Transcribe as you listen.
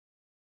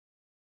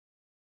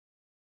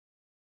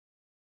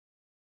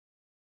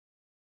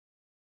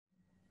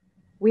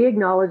We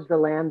acknowledge the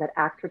land that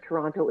ACTRA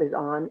Toronto is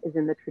on is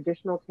in the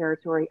traditional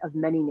territory of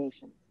many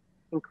nations,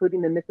 including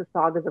the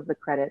Mississaugas of the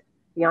Credit,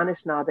 the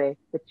Anishinaabe,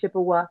 the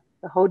Chippewa,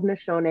 the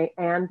Haudenosaunee,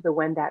 and the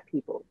Wendat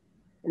peoples,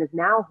 and is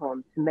now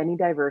home to many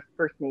diverse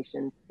First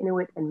Nations,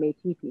 Inuit, and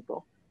Métis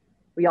people.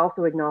 We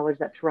also acknowledge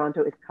that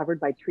Toronto is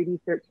covered by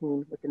Treaty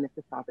 13 with the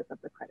Mississaugas of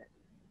the Credit.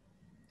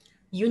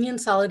 Union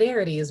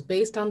solidarity is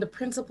based on the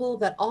principle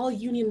that all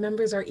union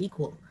members are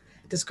equal.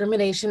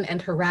 Discrimination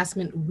and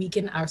harassment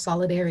weaken our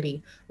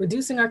solidarity,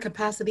 reducing our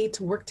capacity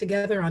to work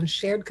together on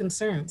shared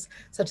concerns,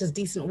 such as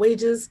decent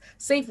wages,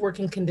 safe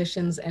working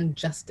conditions, and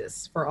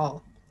justice for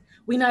all.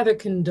 We neither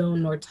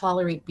condone nor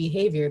tolerate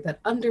behavior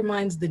that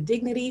undermines the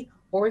dignity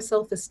or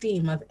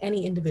self-esteem of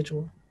any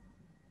individual.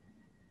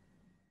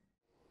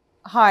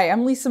 Hi,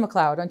 I'm Lisa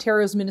MacLeod,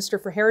 Ontario's Minister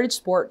for Heritage,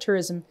 Sport,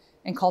 Tourism,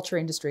 and Culture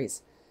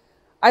Industries.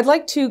 I'd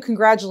like to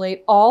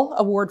congratulate all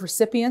award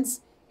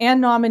recipients and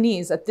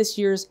nominees at this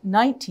year's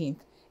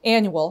 19th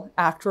Annual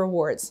ACTRA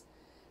Awards.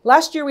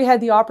 Last year we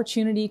had the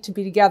opportunity to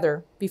be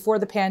together before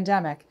the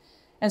pandemic,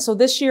 and so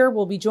this year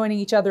we'll be joining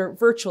each other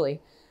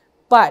virtually.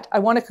 But I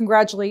want to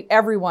congratulate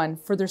everyone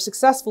for their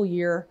successful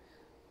year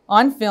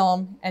on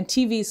film and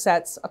TV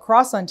sets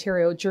across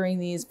Ontario during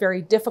these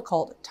very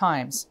difficult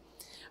times.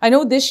 I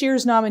know this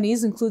year's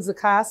nominees includes the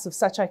cast of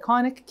such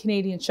iconic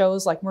Canadian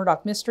shows like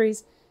Murdoch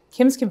Mysteries,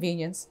 Kim's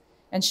Convenience,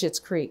 and Schitt's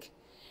Creek.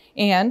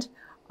 And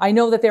I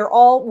know that they're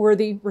all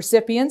worthy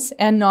recipients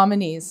and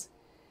nominees.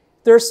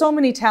 There are so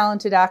many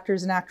talented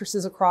actors and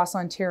actresses across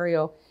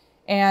Ontario,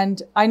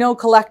 and I know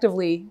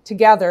collectively,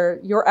 together,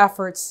 your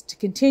efforts to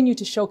continue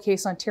to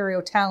showcase Ontario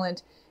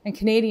talent and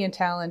Canadian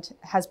talent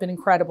has been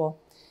incredible.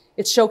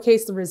 It's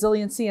showcased the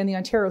resiliency and the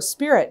Ontario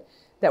spirit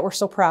that we're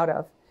so proud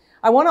of.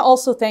 I want to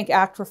also thank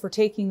ACTRA for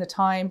taking the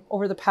time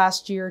over the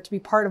past year to be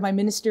part of my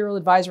Ministerial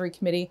Advisory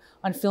Committee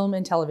on Film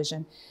and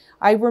Television.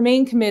 I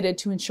remain committed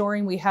to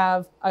ensuring we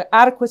have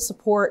adequate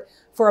support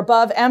for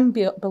above and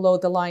below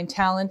the line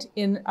talent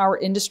in our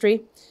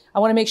industry. I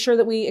want to make sure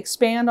that we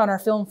expand on our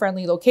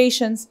film-friendly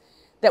locations,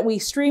 that we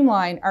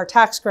streamline our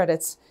tax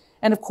credits,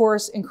 and of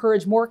course,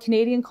 encourage more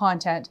Canadian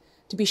content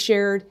to be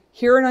shared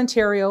here in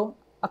Ontario,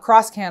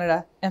 across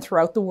Canada, and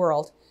throughout the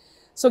world.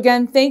 So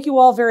again, thank you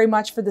all very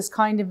much for this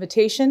kind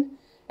invitation.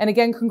 And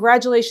again,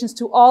 congratulations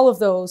to all of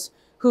those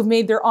who've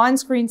made their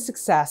on-screen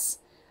success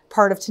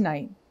part of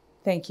tonight.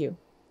 Thank you.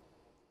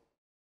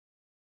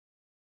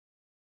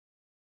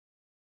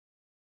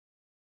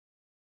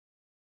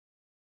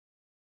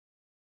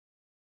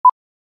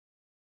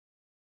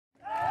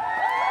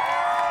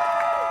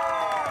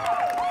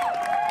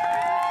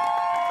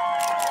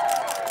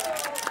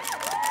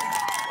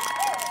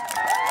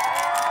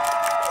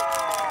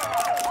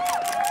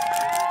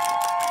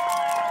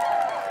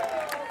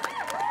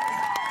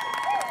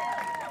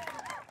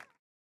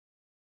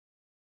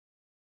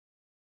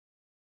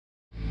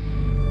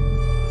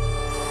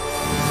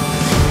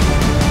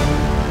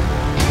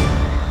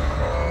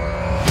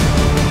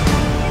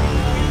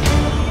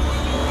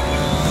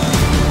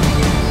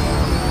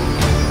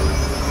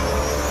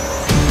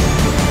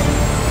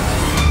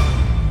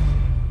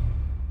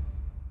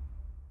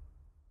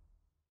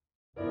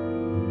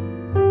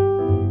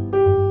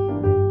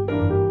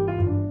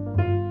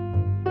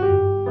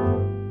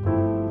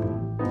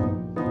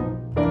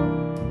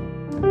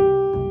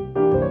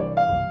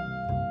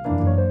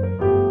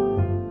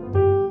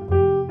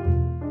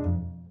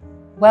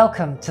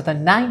 Welcome to the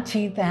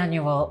 19th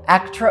Annual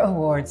ACTRA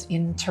Awards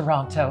in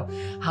Toronto.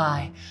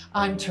 Hi,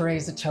 I'm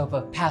Teresa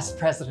Tova, past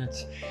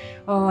president.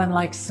 Oh, and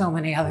like so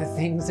many other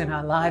things in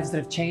our lives that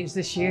have changed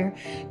this year,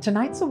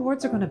 tonight's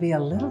awards are going to be a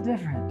little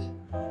different.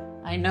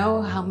 I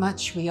know how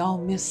much we all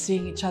miss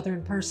seeing each other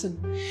in person,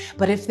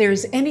 but if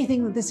there's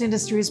anything that this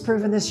industry has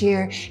proven this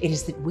year, it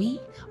is that we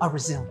are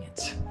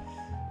resilient.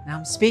 Now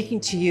I'm speaking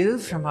to you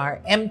from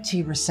our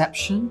empty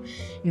reception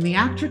in the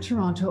ACTRA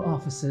Toronto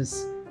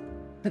offices.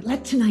 But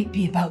let tonight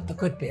be about the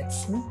good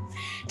bits.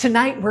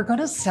 Tonight, we're going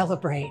to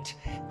celebrate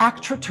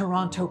ACTRA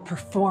Toronto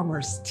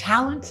performers'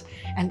 talent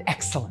and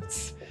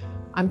excellence.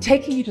 I'm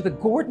taking you to the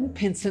Gordon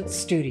Pinsent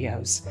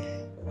Studios,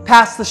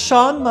 past the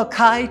Sean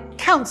Mackay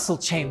Council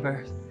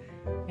Chamber.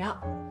 Yeah,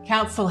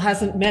 Council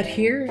hasn't met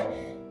here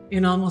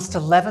in almost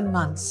 11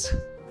 months,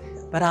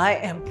 but I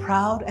am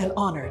proud and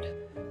honored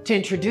to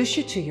introduce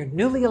you to your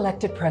newly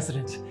elected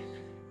president.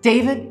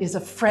 David is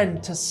a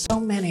friend to so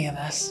many of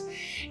us.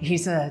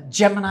 He's a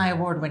Gemini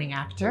Award-winning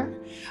actor,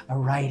 a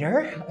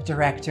writer, a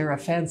director, a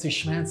fancy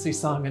schmancy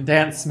song and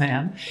dance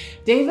man.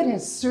 David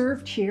has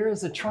served here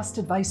as a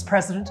trusted vice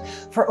president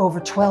for over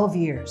 12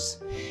 years.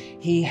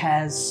 He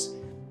has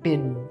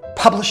been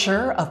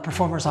publisher of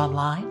Performers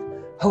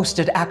Online,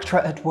 hosted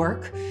ACTRA at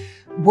Work,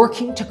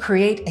 working to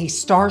create a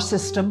star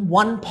system,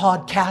 one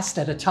podcast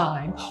at a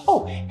time.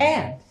 Oh,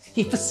 and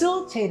he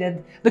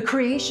facilitated the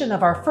creation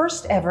of our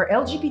first ever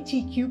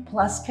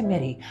LGBTQ+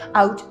 committee,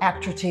 Out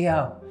ACTRA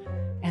TO.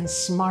 And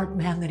smart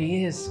man that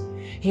he is,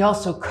 he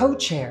also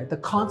co-chaired the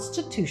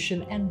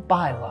Constitution and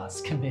Bylaws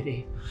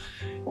Committee.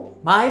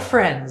 My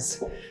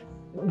friends,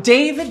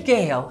 David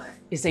Gale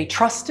is a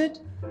trusted,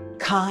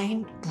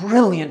 kind,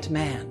 brilliant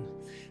man.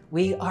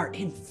 We are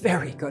in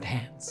very good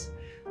hands.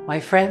 My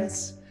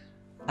friends,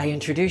 I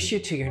introduce you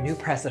to your new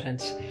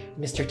president,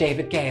 Mr.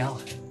 David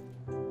Gale.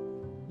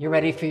 You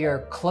ready for your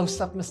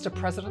close-up, Mr.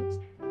 President?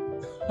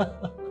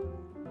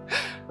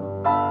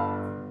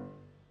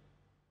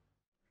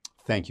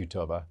 Thank you,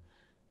 Tova.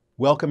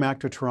 Welcome,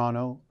 ACTRA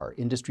Toronto, our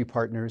industry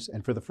partners,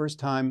 and for the first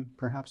time,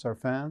 perhaps our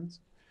fans.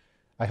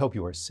 I hope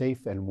you are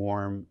safe and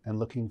warm and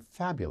looking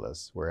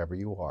fabulous wherever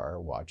you are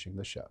watching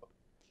the show.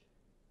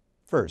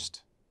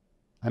 First,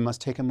 I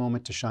must take a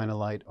moment to shine a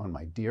light on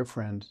my dear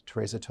friend,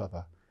 Teresa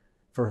Tova,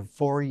 for her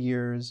 4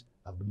 years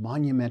of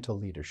monumental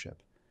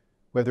leadership.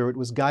 Whether it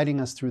was guiding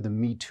us through the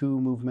Me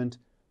Too movement,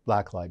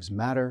 Black Lives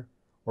Matter,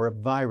 or a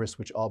virus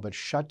which all but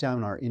shut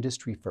down our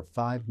industry for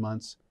 5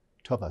 months,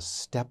 Tova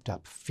stepped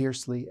up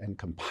fiercely and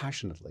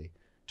compassionately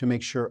to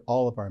make sure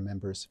all of our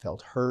members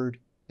felt heard,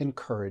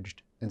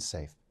 encouraged, and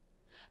safe.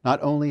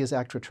 Not only is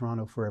ACTRA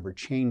Toronto forever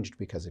changed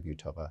because of you,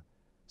 Tova,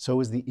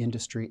 so is the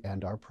industry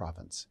and our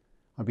province.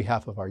 On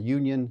behalf of our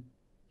union,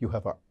 you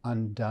have our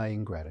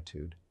undying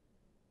gratitude.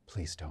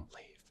 Please don't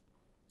leave.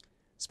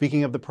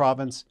 Speaking of the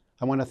province,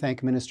 I want to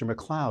thank Minister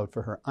MacLeod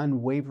for her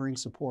unwavering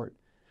support.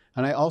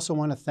 And I also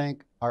want to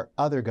thank our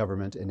other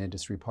government and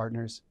industry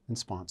partners and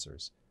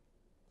sponsors.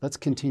 Let's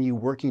continue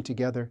working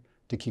together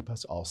to keep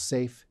us all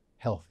safe,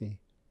 healthy,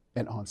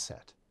 and on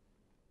set.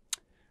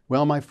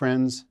 Well, my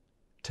friends,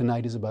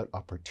 tonight is about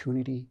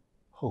opportunity,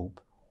 hope,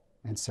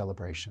 and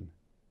celebration.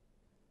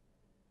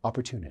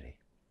 Opportunity.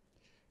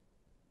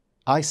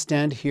 I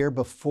stand here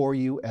before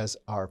you as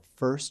our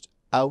first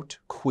out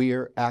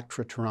queer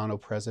ACTRA Toronto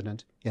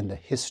president in the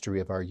history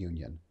of our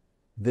union.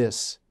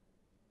 This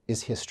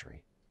is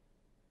history.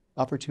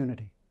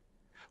 Opportunity.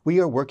 We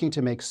are working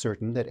to make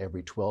certain that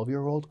every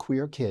 12-year-old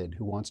queer kid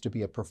who wants to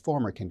be a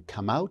performer can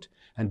come out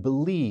and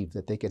believe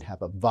that they can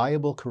have a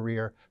viable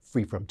career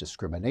free from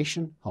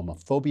discrimination,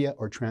 homophobia,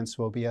 or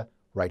transphobia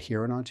right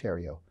here in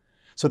Ontario,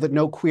 so that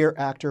no queer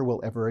actor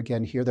will ever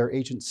again hear their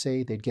agent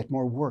say they'd get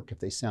more work if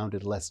they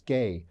sounded less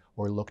gay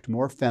or looked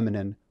more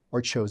feminine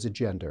or chose a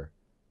gender.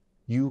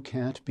 You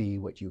can't be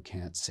what you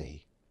can't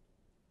see.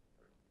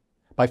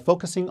 By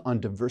focusing on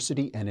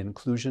diversity and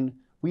inclusion,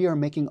 we are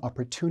making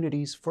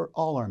opportunities for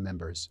all our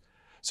members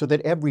so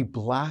that every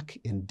Black,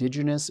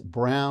 Indigenous,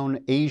 Brown,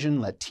 Asian,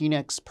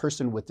 Latinx,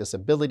 person with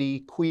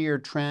disability, queer,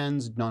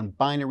 trans,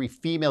 non-binary,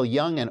 female,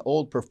 young, and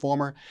old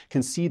performer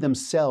can see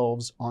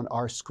themselves on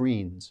our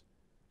screens.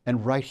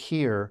 And right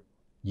here,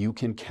 you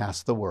can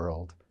cast the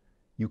world.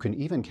 You can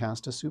even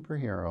cast a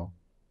superhero.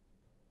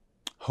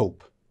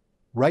 Hope.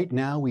 Right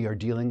now, we are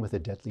dealing with a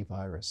deadly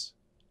virus.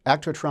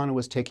 ACTRA Toronto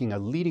is taking a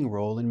leading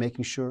role in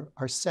making sure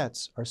our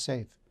sets are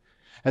safe.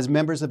 As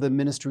members of the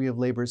Ministry of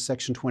Labor's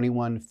Section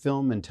 21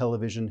 Film and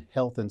Television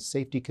Health and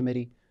Safety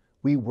Committee,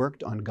 we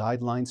worked on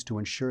guidelines to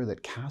ensure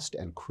that cast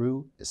and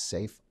crew is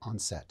safe on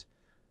set.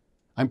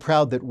 I'm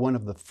proud that one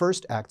of the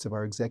first acts of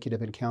our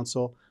executive and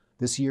council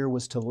this year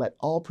was to let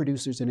all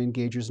producers and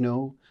engagers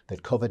know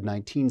that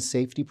COVID-19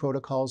 safety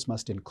protocols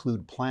must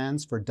include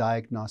plans for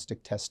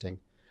diagnostic testing.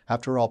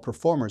 After all,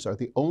 performers are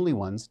the only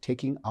ones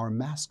taking our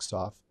masks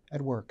off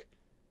at work.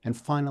 And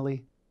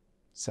finally,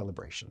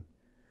 celebration.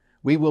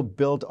 We will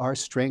build our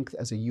strength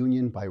as a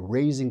union by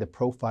raising the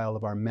profile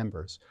of our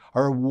members,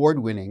 our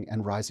award-winning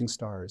and rising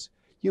stars.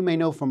 You may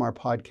know from our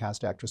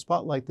podcast, ACTRA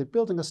Spotlight, that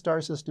building a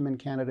star system in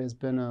Canada has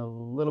been a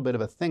little bit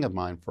of a thing of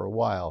mine for a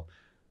while.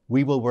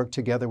 We will work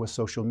together with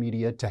social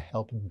media to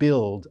help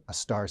build a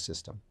star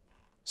system.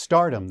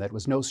 Stardom that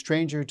was no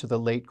stranger to the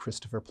late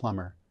Christopher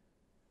Plummer.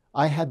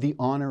 I had the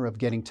honor of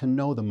getting to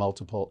know the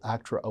multiple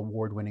ACTRA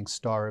award-winning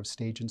star of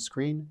stage and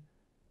screen.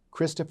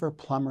 Christopher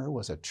Plummer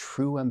was a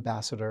true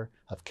ambassador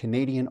of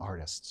Canadian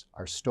artists,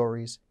 our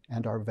stories,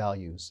 and our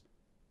values.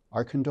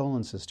 Our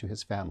condolences to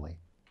his family.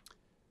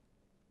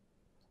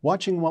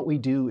 Watching what we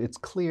do, it's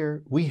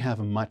clear we have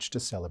much to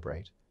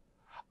celebrate.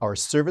 Our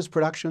service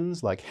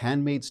productions like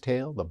Handmaid's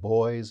Tale, The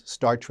Boys,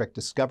 Star Trek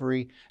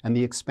Discovery, and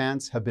The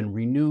Expanse have been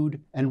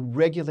renewed and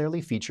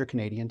regularly feature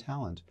Canadian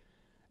talent.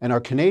 And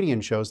our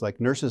Canadian shows like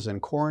Nurses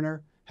and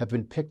Coroner have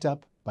been picked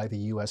up by the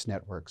US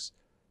networks.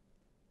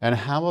 And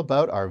how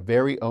about our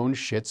very own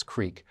Schitt's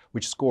Creek,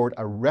 which scored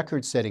a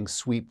record-setting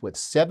sweep with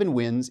 7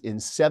 wins in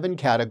 7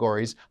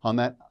 categories on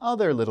that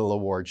other little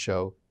award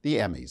show, the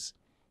Emmys.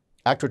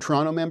 ACTRA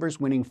Toronto members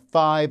winning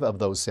 5 of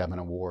those 7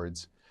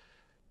 awards.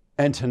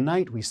 And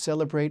tonight we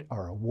celebrate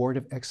our Award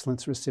of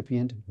Excellence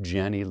recipient,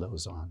 Jani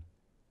Lauzon.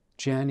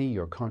 Jani,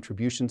 your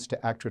contributions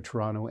to ACTRA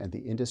Toronto and the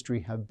industry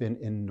have been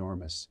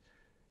enormous.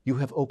 You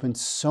have opened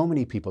so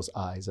many people's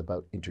eyes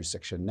about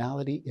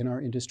intersectionality in our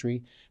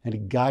industry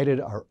and guided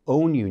our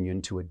own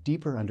union to a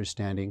deeper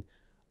understanding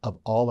of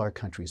all our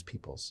country's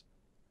peoples.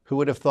 Who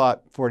would have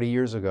thought 40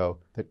 years ago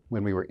that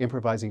when we were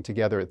improvising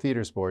together at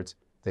Theatre Sports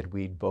that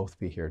we'd both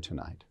be here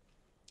tonight?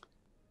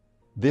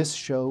 This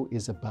show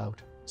is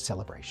about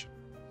celebration.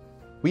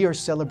 We are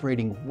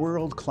celebrating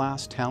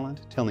world-class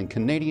talent, telling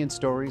Canadian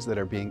stories that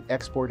are being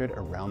exported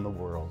around the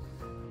world.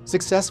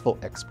 Successful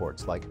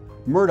exports like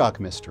Murdoch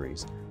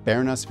Mysteries,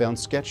 Baroness Found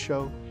Sketch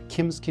Show,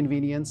 Kim's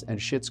Convenience and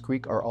Schitt's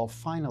Creek are all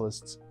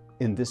finalists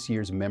in this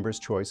year's Members'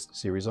 Choice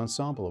Series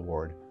Ensemble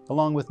Award,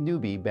 along with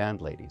newbie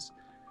band ladies.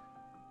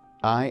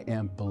 I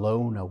am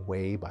blown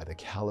away by the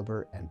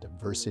caliber and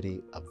diversity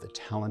of the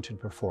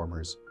talented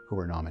performers who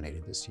were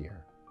nominated this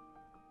year.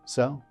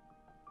 So,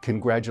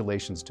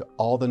 congratulations to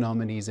all the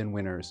nominees and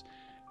winners,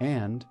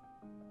 and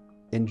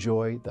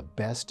enjoy the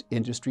best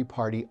industry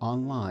party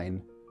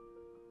online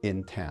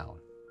in town.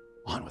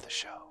 On with the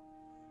show.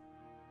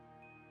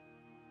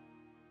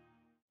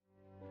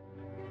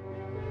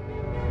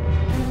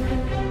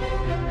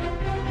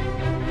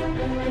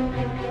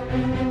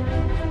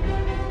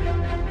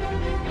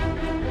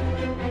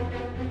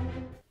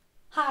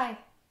 Hi,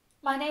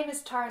 my name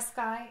is Tara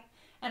Skye,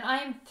 and I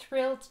am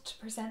thrilled to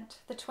present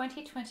the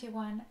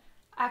 2021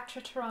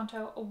 ACTRA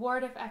Toronto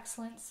Award of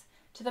Excellence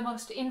to the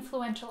most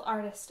influential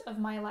artist of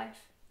my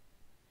life.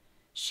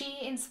 She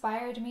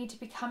inspired me to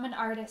become an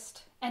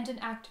artist and an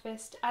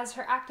activist, as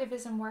her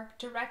activism work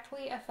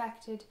directly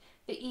affected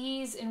the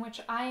ease in which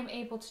I am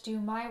able to do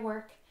my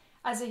work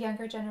as a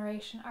younger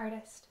generation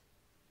artist.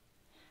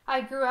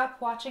 I grew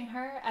up watching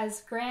her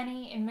as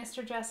Granny in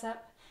Mr.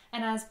 Jessup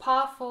and as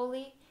Pa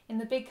Foley in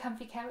The Big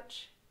Comfy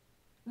Couch.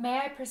 May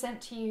I present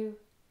to you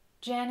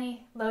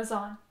Jani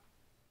Lauzon.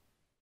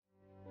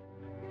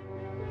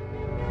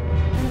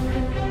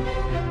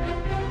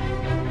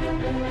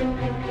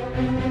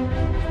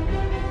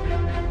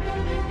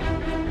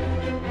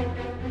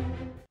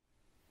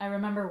 I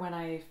remember when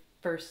I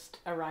first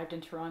arrived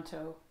in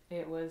Toronto,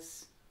 it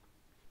was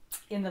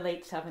in the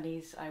late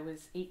 70s. I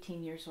was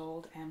 18 years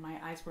old and my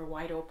eyes were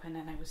wide open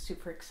and I was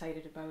super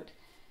excited about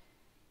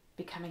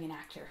becoming an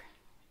actor.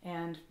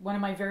 And one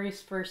of my very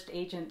first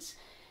agents,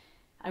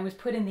 I was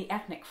put in the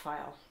ethnic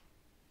file.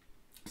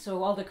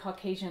 So all the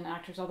Caucasian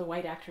actors, all the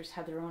white actors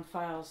had their own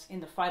files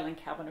in the filing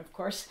cabinet, of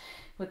course,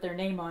 with their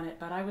name on it.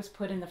 But I was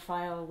put in the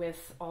file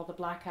with all the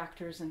black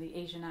actors and the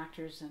Asian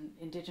actors and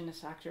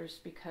Indigenous actors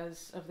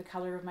because of the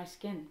color of my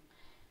skin.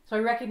 So I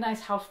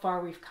recognize how far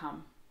we've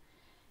come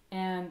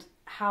and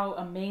how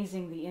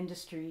amazing the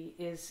industry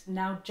is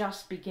now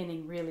just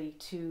beginning really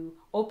to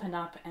open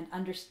up and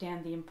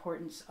understand the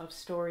importance of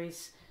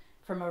stories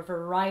from a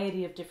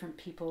variety of different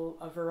people,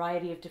 a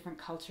variety of different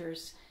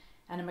cultures.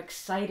 And I'm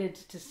excited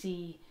to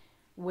see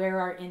where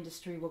our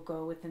industry will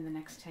go within the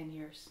next 10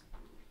 years.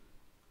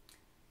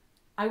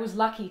 I was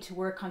lucky to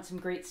work on some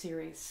great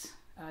series.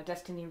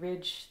 Destiny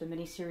Ridge, the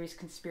miniseries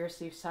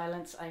Conspiracy of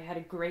Silence. I had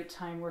a great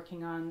time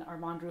working on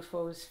Armand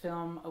Ruffo's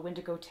film A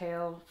Wendigo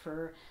Tale,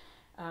 for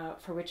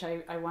which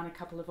I won a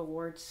couple of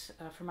awards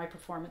for my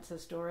performance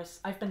as Doris.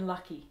 I've been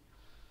lucky.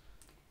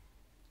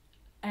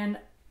 And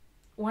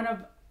one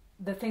of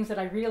the things that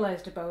I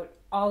realized about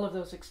all of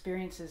those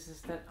experiences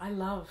is that I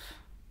love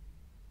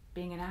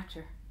being an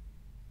actor.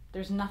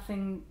 There's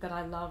nothing that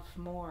I love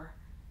more.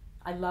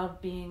 I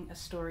love being a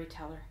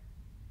storyteller.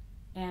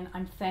 And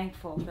I'm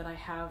thankful that I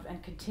have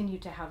and continue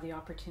to have the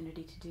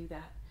opportunity to do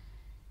that.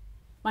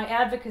 My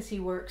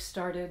advocacy work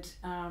started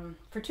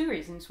for two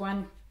reasons.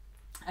 One,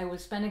 I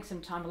was spending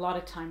a lot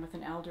of time with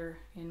an elder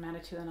in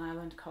Manitoulin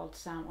Island called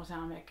Sam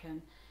Ozamek,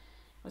 and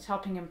was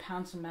helping him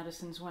pound some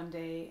medicines one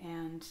day,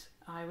 and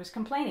I was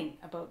complaining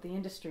about the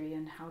industry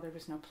and how there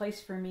was no place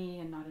for me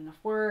and not enough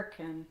work,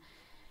 and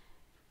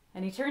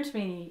he turned to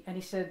me and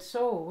he said,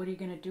 "So, what are you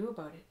going to do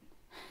about it?"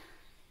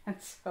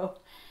 And so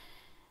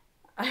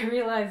I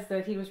realized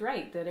that he was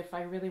right, that if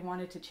I really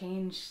wanted to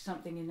change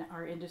something in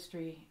our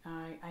industry,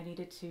 I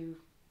needed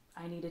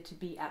to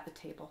be at the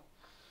table.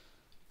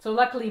 So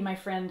luckily my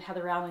friend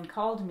Heather Allen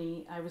called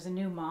me. I was a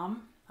new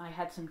mom. I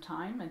had some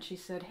time, and she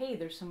said, "Hey,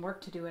 there's some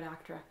work to do at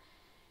ACTRA."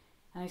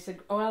 And I said,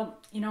 "Oh, well,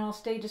 I'll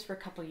stay just for a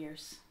couple of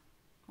years."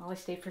 Well, I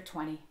stayed for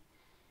 20.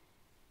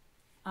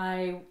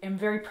 I am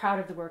very proud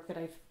of the work that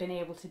I've been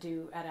able to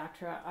do at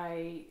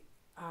ACTRA.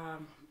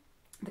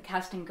 The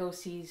Casting Go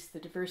Sees, the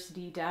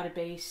diversity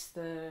database,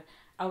 the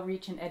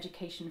outreach and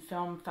education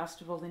film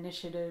festival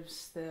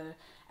initiatives, the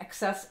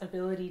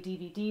accessibility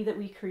DVD that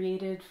we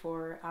created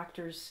for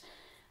actors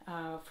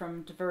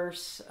from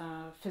diverse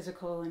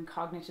physical and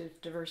cognitive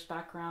diverse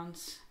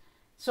backgrounds.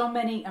 So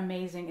many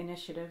amazing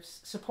initiatives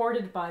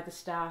supported by the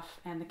staff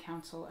and the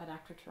council at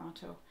ACTRA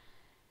Toronto.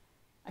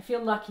 I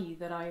feel lucky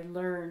that I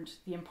learned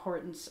the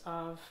importance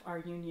of our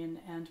union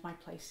and my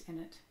place in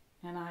it.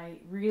 And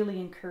I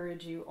really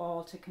encourage you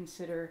all to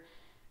consider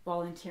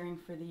volunteering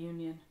for the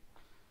union.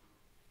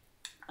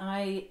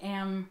 I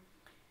am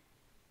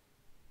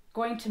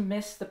going to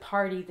miss the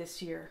party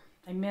this year.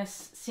 I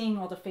miss seeing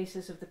all the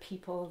faces of the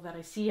people that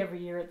I see every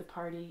year at the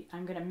party.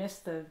 I'm going to miss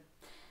the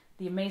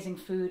amazing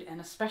food and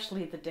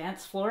especially the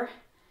dance floor.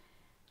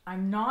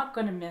 I'm not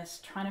going to miss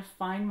trying to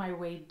find my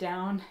way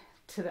down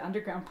to the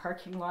underground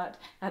parking lot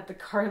at the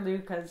Carlu,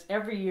 because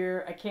every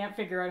year I can't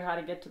figure out how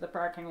to get to the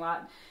parking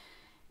lot,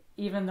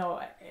 even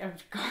though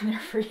I've gone there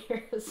for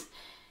years.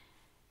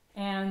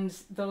 And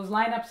those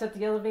lineups at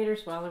the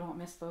elevators, well, I won't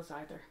miss those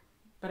either.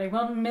 But I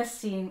will miss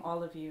seeing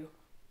all of you.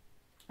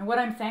 And what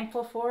I'm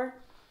thankful for,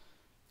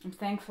 I'm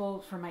thankful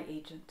for my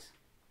agent,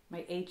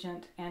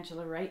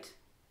 Angela Wright.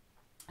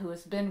 who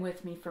has been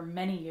with me for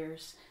many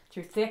years,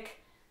 through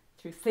thick,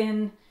 through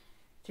thin,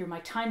 through my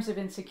times of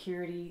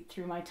insecurity,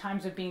 through my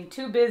times of being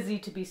too busy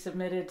to be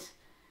submitted.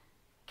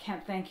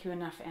 Can't thank you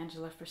enough,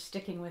 Angela, for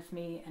sticking with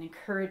me and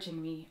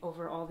encouraging me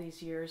over all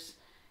these years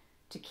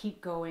to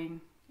keep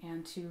going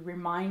and to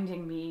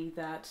reminding me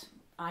that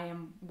I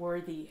am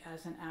worthy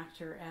as an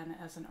actor and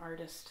as an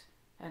artist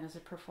and as a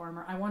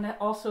performer. I want to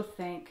also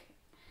thank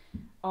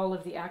all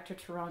of the ACTRA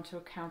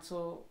Toronto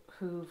Council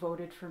who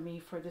voted for me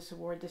for this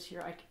award this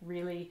year.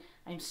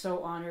 I'm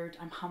so honored,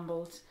 I'm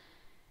humbled.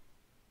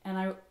 And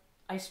I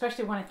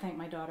especially want to thank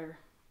my daughter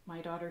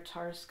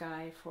Tara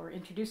Sky, for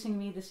introducing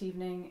me this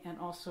evening and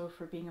also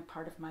for being a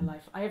part of my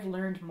life. I have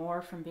learned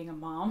more from being a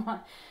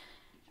mom,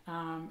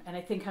 and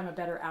I think I'm a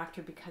better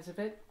actor because of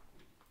it.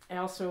 I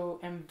also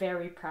am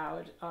very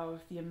proud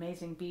of the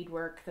amazing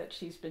beadwork that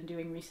she's been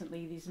doing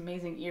recently, these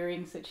amazing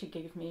earrings that she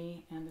gave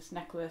me, and this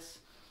necklace.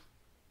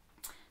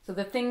 So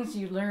the things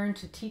you learn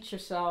to teach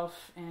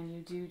yourself and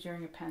you do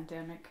during a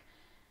pandemic.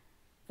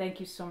 Thank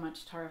you so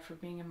much, Tara, for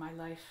being in my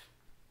life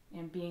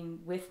and being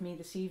with me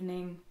this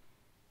evening.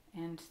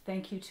 And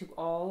thank you to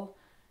all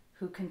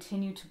who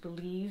continue to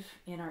believe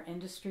in our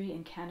industry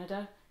in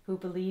Canada, who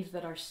believe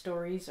that our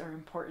stories are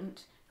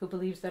important, who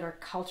believes that our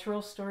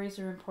cultural stories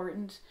are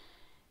important,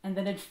 and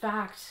that in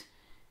fact,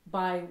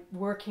 by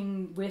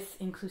working with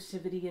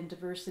inclusivity and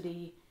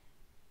diversity,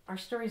 our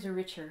stories are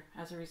richer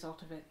as a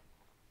result of it.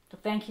 So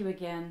thank you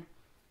again,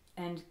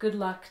 and good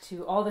luck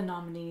to all the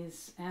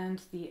nominees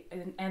and the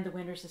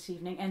winners this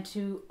evening, and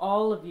to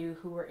all of you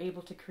who were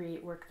able to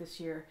create work this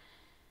year.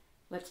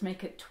 Let's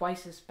make it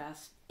twice as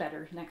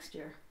better next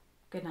year.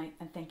 Good night,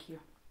 and thank you.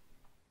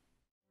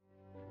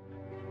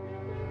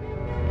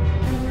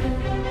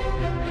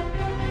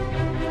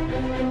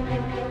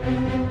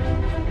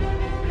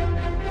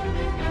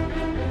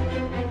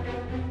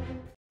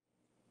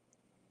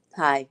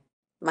 Hi,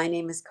 my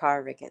name is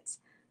Cara Ricketts,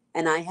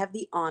 and I have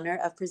the honor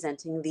of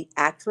presenting the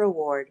ACTRA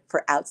Award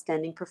for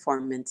Outstanding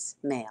Performance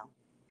Male.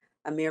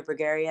 Amir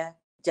Bulgaria,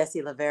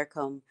 Jesse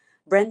LaVercombe,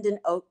 Brendan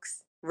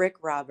Oakes, Rick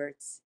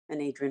Roberts,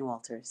 and Adrian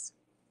Walters.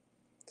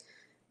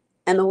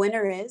 And the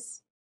winner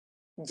is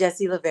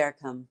Jesse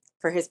LaVercombe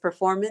for his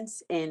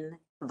performance in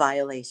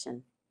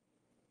Violation.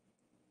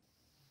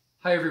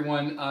 Hi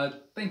everyone,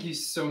 thank you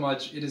so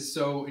much. It is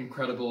so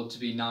incredible to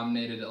be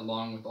nominated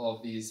along with all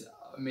of these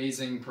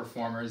amazing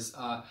performers.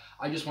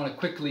 I just want to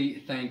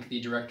quickly thank the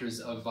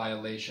directors of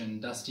Violation,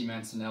 Dusty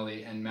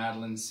Mancinelli and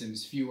Madeline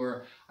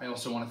Sims-Fewer. I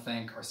also want to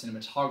thank our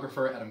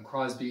cinematographer, Adam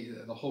Crosby.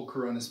 The whole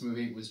crew on this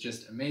movie was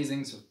just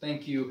amazing, so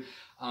thank you.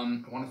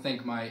 I want to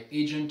thank my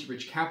agent,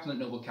 Rich Kaplan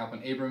at Noble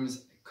Kaplan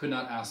Abrams. Could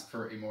not ask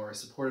for a more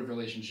supportive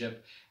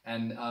relationship.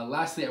 And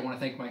lastly, I want to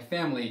thank my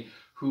family,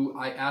 who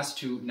I asked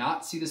to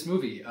not see this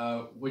movie,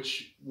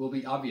 which will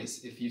be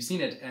obvious if you've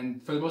seen it.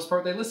 And for the most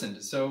part, they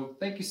listened. So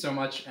thank you so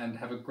much and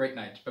have a great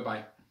night.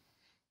 Bye-bye.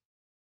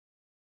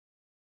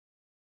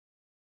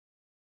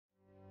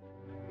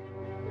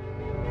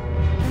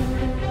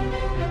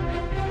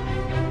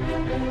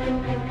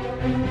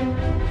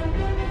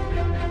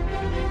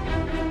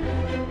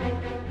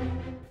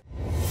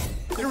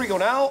 Here we go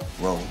now.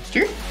 Roll.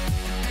 Steer.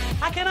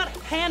 I cannot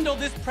handle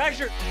this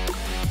pressure.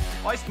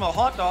 I smell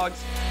hot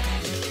dogs.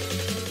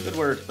 Good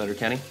word,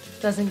 Letterkenny.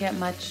 Doesn't get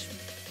much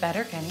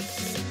better, Kenny.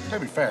 To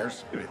be fair.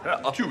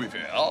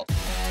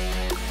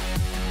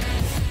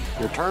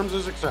 Your terms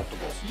is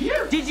acceptable.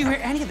 Yeah. Did you hear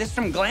any of this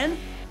from Glenn?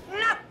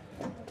 No.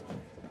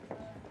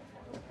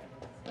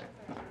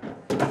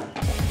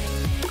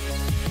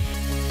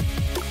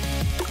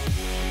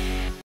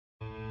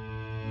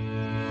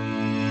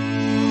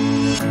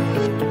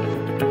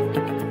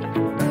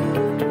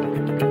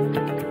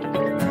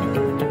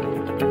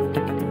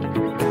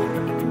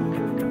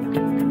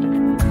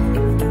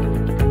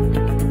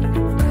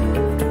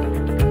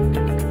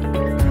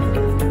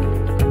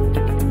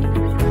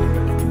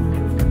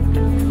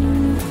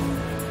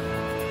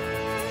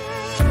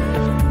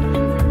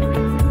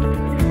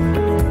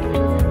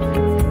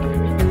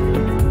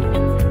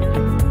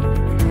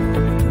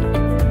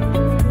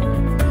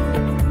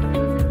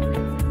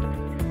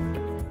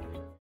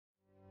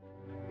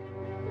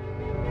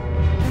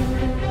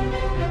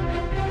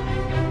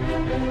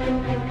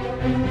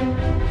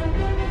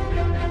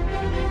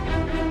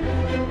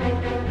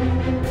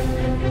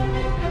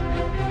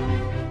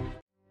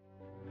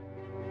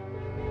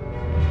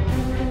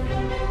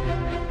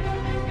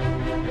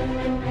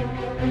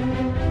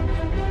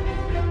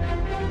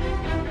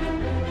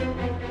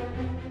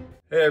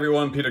 Hey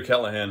everyone, Peter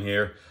Callahan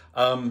here.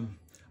 I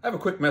have a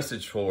quick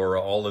message for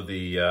all of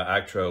the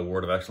ACTRA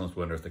Award of Excellence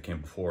winners that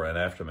came before and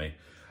after me.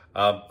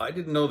 I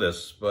didn't know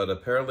this, but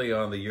apparently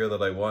on the year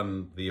that I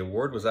won, the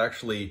award was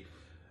actually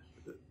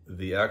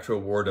the ACTRA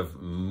Award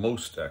of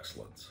Most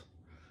Excellence.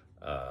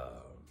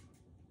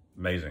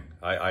 Amazing.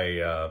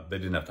 They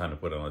didn't have time to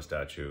put it on a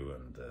statue,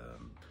 and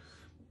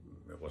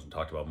it wasn't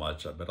talked about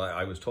much, but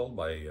I was told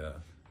by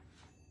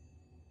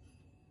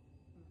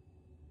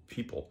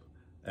people.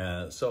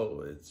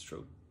 So it's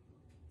true.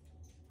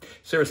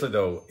 Seriously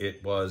though,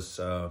 it was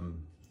a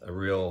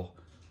real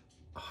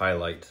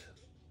highlight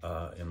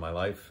in my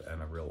life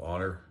and a real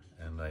honor.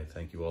 And I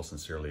thank you all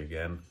sincerely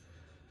again.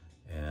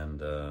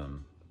 And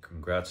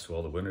congrats to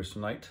all the winners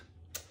tonight.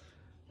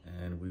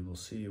 And we will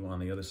see you on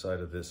the other side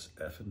of this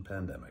effing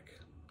pandemic.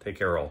 Take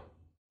care, all.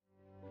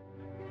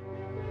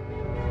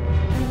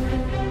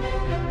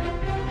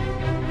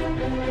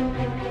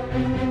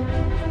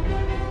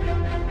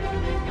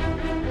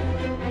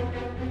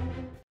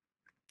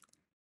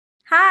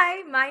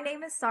 Hi, my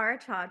name is Sarah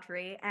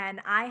Chaudhry,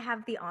 and I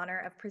have the honor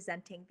of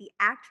presenting the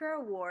ACTRA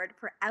Award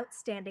for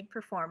Outstanding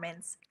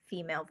Performance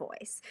Female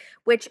Voice,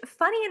 which,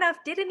 funny enough,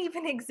 didn't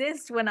even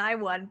exist when I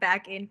won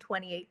back in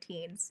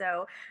 2018.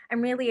 So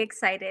I'm really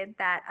excited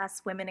that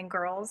us women and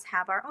girls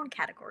have our own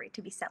category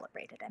to be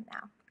celebrated in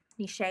now.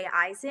 Nisha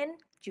Eisen,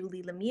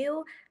 Julie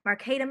Lemieux,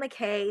 Marketa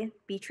McKay,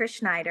 Beatrice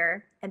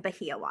Schneider, and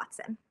Bahia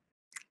Watson.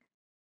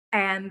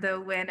 And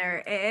the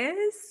winner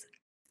is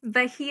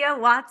Bahia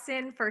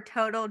Watson for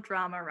Total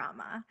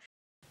Dramarama.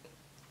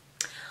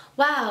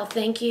 Wow,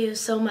 thank you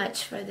so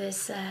much for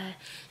this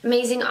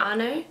amazing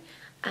honor,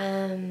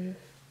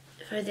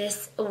 for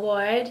this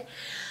award.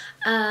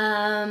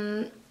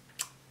 I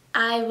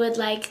would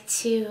like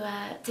to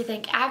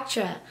thank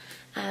ACTRA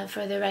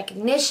for the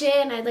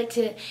recognition. I'd like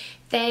to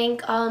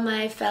thank all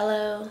my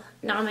fellow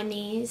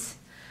nominees.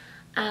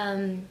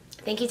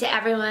 Thank you to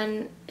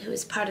everyone who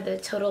is part of the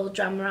Total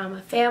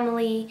Dramarama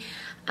family,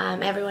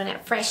 everyone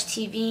at Fresh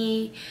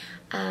TV,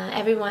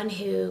 everyone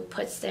who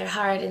puts their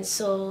heart and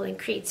soul and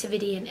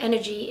creativity and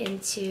energy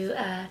into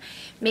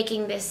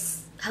making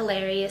this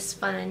hilarious,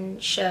 fun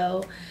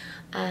show.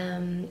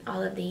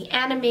 All of the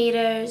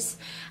animators,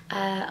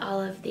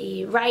 all of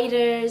the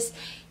writers,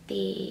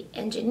 the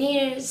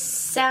engineers,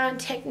 sound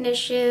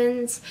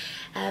technicians,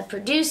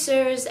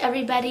 producers,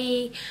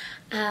 everybody,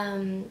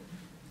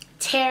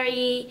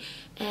 Terry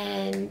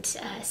and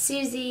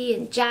Susie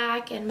and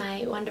Jack and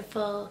my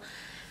wonderful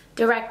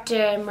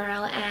director,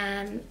 Merle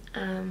Ann.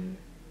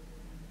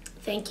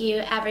 Thank you,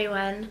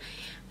 everyone,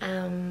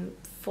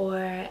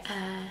 for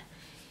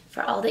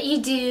all that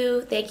you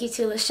do. Thank you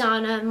to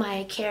Lashana,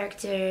 my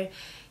character,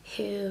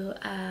 who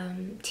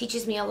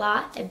teaches me a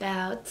lot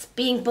about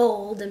being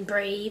bold and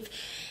brave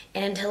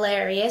and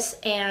hilarious.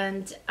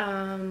 And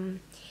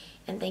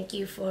thank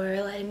you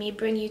for letting me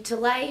bring you to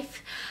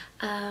life.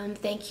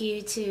 Thank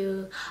you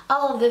to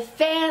all of the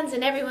fans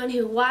and everyone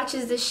who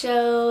watches the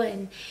show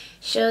and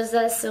shows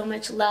us so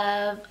much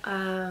love.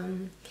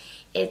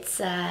 It's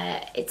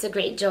a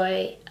great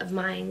joy of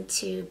mine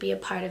to be a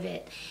part of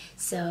it.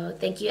 So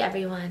thank you,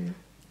 everyone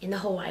in the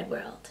whole wide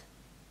world,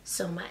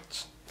 so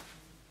much.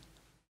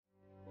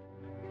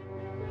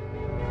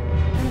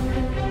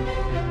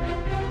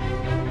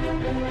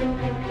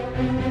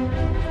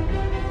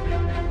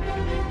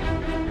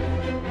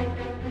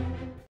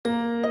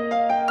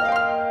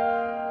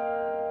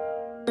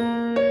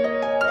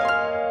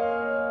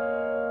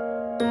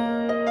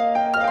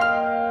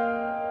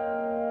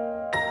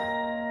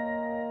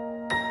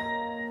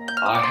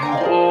 I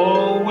have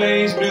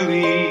always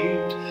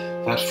believed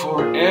that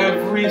for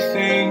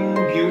everything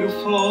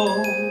beautiful,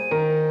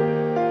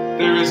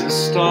 there is a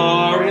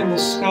star in the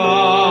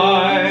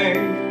sky,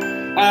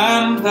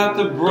 and that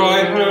the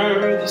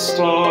brighter the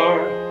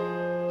star,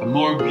 the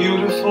more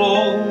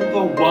beautiful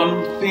the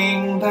one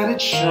thing that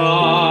it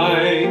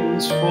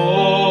shines for.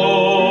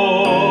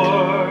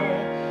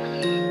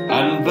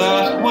 And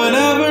that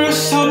whenever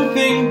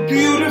something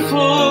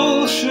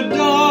beautiful should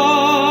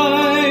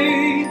die,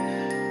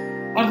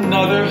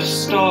 another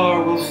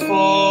star will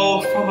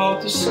fall from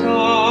out the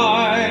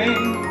sky.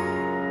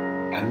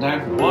 And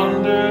I've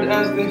wondered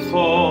as they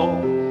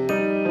fall,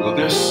 will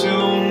there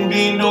soon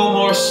be no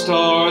more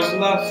stars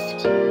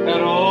left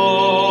at all?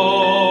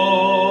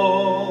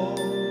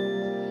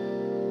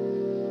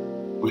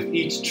 With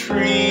each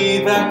tree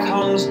that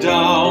comes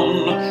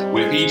down,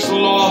 with each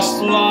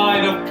lost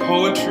line of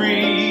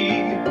poetry,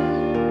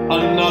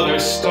 another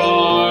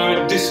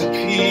star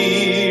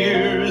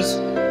disappears.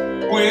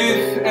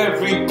 With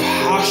every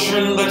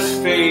passion that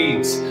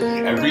fades,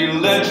 every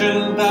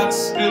legend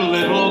that's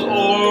belittled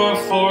or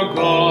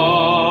forgotten,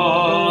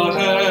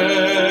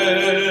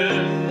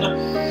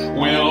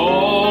 will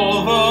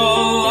all the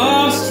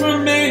last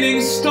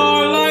remaining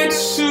starlight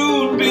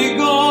soon be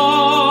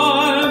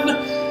gone?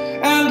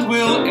 And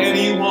will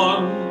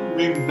anyone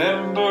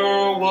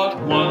remember what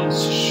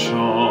once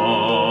shone?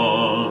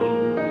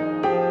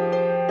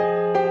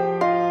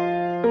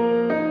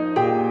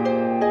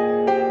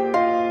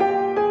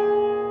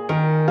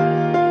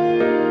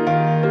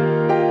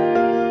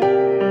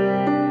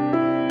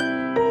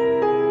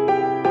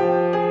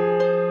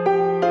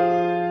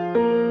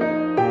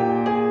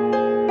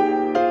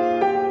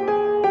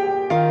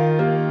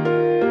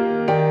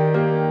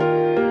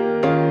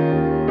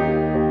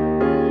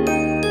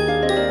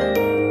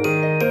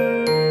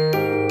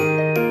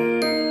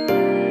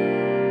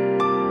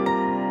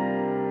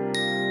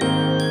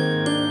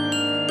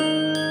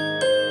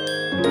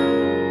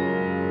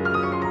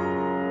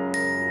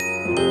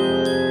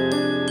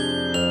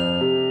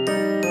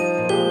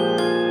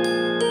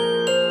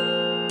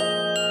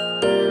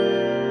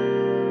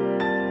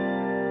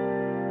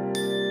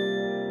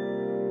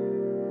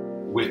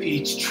 With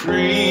each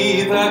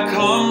tree that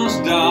comes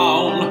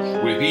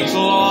down, with each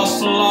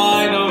lost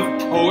line of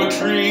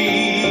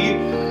poetry,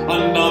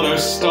 another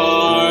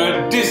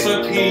star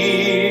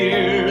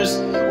disappears.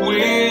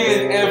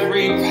 With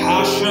every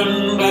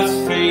passion that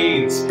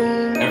fades,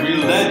 every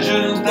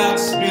legend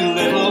that's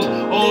belittled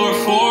or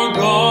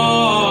forgotten,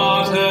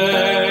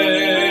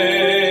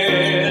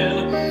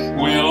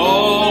 will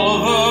all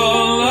the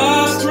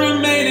last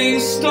remaining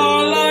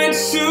starlight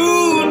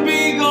soon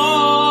be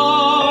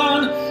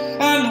gone?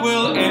 And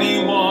will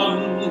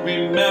anyone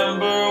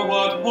remember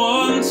what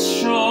once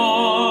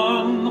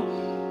shone?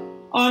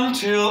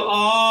 Until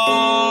I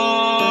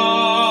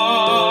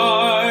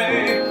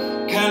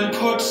can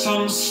put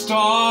some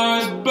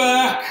stars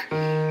back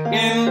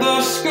in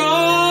the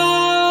sky.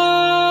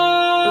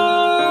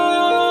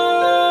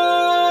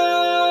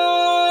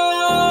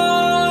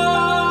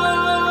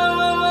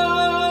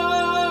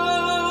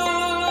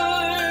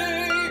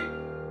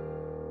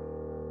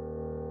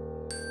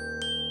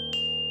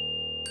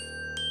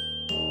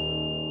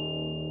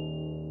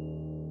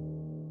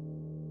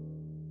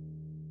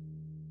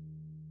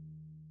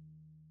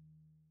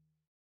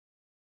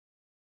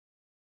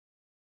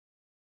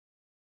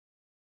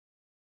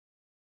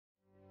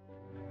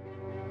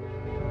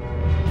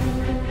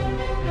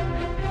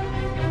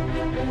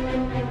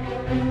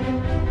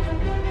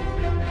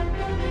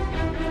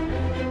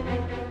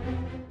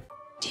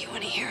 Do you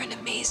want to hear an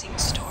amazing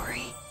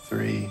story?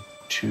 3,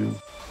 2,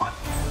 1.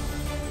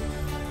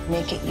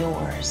 Make it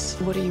yours.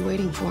 What are you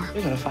waiting for?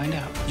 You're gonna find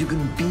out. You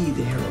can be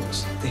the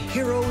heroes. The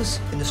heroes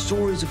in the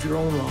stories of your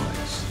own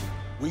lives.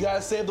 We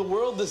gotta save the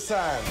world this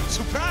time.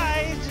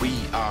 Surprise! We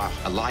are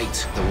a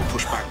light that will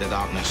push back the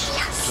darkness.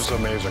 Yes. This is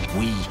amazing.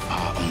 We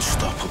are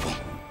unstoppable.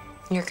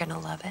 You're gonna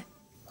love it.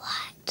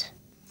 What?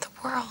 The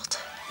world.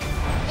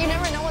 You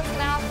never know what's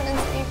gonna happen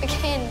until you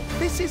begin.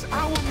 This is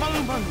our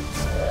moment.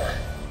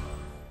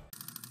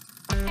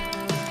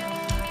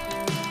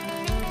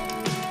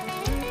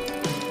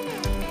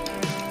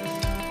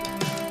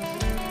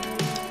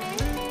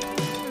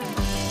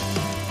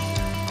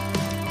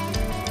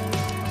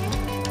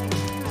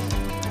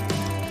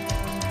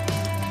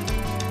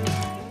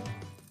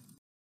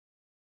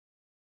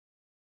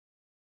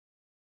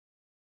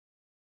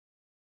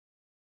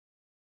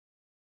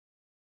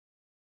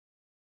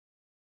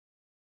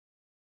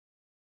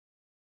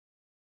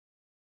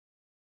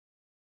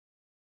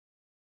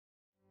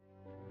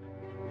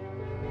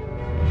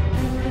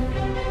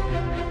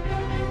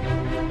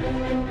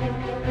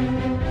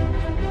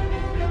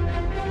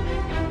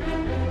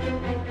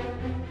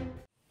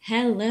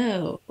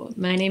 Hello,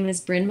 my name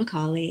is Bryn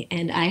McCauley,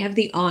 and I have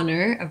the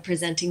honor of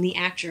presenting the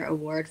ACTRA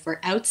Award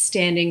for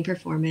Outstanding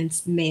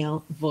Performance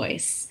Male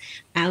Voice.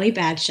 Ali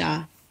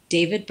Badshaw,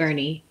 David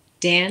Burney,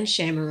 Dan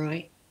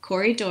Shamaroy,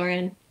 Cory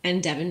Doran,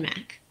 and Devin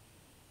Mack.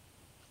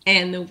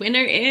 And the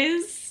winner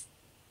is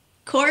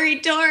Cory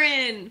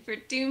Doran for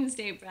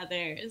Doomsday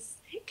Brothers.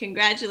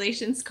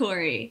 Congratulations,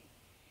 Cory.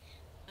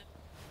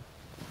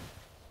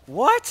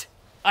 What?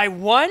 I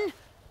won?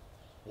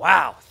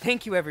 Wow,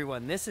 thank you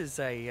everyone. This is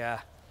a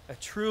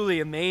truly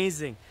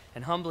amazing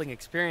and humbling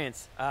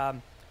experience. I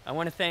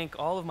want to thank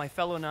all of my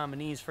fellow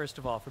nominees, first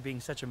of all, for being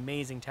such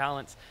amazing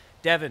talents.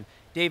 Devin,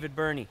 David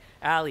Burney,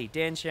 Ali,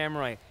 Dan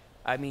Shamaroy.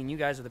 I mean, you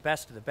guys are the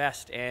best of the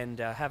best, and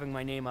having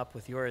my name up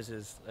with yours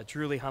is a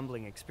truly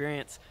humbling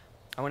experience.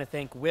 I want to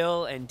thank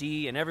Will and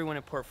Dee and everyone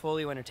at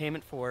Portfolio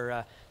Entertainment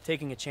for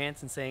taking a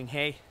chance and saying,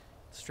 hey,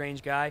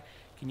 strange guy,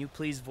 can you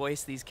please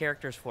voice these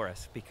characters for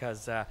us?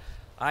 Because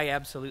I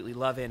absolutely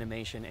love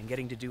animation, and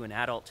getting to do an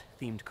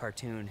adult-themed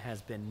cartoon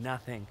has been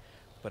nothing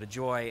but a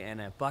joy and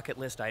a bucket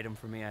list item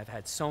for me. I've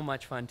had so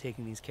much fun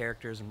taking these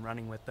characters and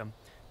running with them.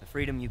 The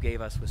freedom you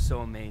gave us was so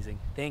amazing.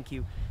 Thank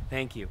you,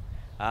 thank you.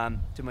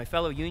 To my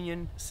fellow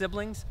union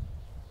siblings,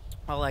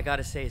 all I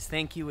gotta say is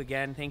thank you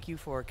again. Thank you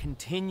for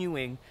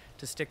continuing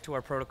to stick to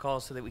our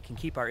protocols so that we can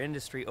keep our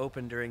industry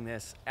open during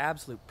this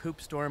absolute poop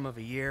storm of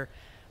a year.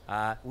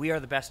 We are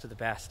the best of the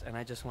best, and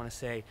I just want to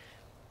say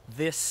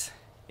this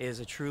is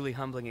a truly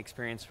humbling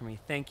experience for me.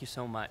 Thank you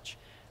so much.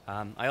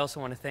 I also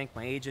want to thank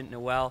my agent,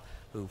 Noelle,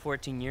 who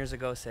 14 years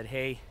ago said,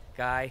 hey,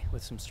 guy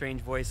with some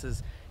strange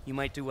voices, you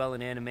might do well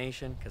in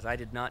animation, because I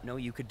did not know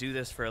you could do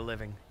this for a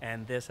living,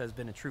 and this has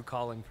been a true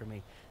calling for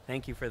me.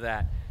 Thank you for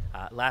that.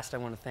 Last, I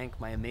want to thank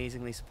my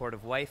amazingly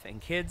supportive wife and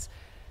kids.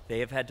 They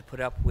have had to put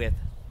up with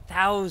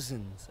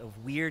thousands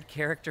of weird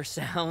character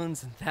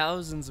sounds and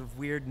thousands of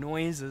weird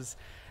noises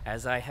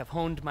as I have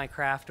honed my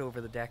craft over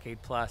the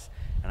decade plus,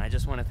 and I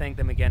just want to thank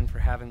them again for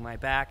having my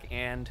back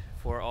and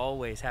for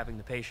always having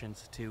the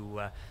patience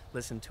to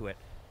listen to it.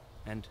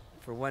 And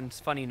for one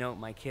funny note,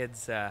 my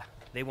kids,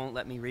 they won't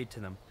let me read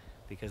to them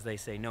because they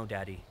say, no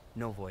daddy,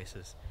 no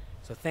voices.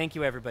 So thank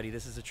you everybody,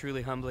 this is a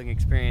truly humbling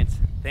experience.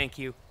 Thank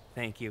you,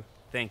 thank you,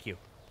 thank you.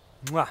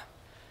 Mwah.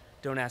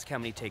 Don't ask how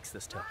many takes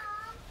this took.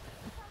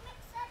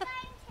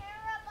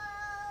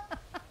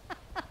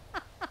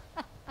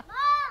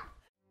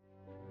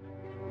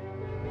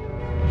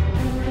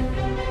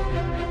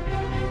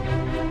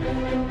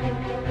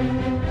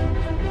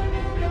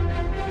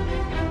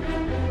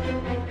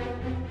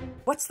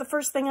 what's the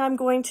first thing I'm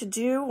going to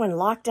do when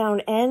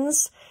lockdown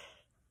ends?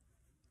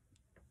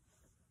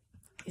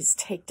 Is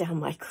take down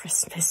my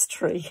Christmas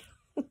tree.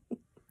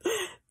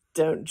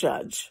 Don't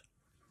judge.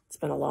 It's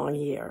been a long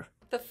year.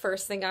 The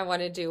first thing I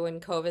want to do when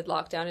COVID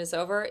lockdown is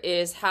over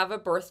is have a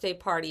birthday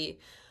party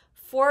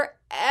for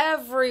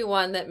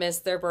everyone that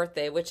missed their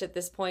birthday, which at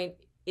this point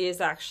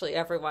is actually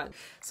everyone.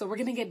 So we're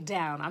gonna get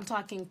down. I'm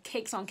talking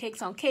cakes on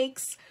cakes on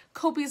cakes,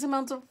 copious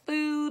amounts of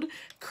food,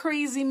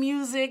 crazy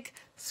music,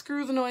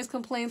 screw the noise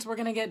complaints. We're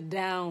gonna get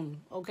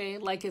down, okay?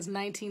 Like it's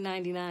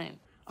 1999.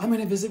 I'm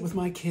going to visit with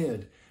my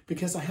kid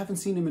because I haven't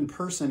seen him in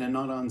person and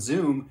not on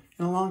Zoom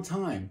in a long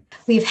time.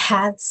 We've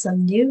had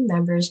some new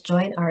members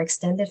join our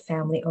extended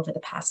family over the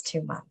past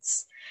 2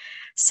 months.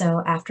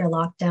 So after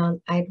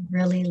lockdown, I'd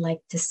really like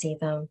to see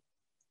them,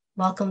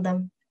 welcome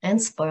them, and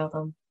spoil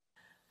them.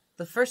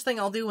 The first thing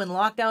I'll do when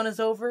lockdown is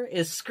over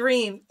is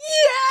scream,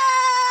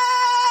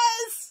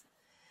 yes!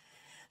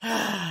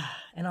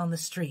 And on the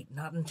street,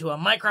 not into a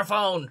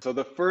microphone. So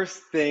the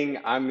first thing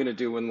I'm going to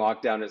do when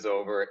lockdown is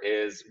over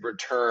is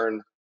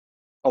return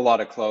a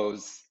lot of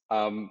clothes.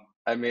 I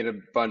made a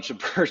bunch of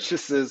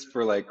purchases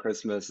for like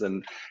Christmas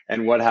and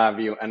what have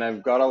you, and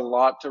I've got a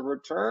lot to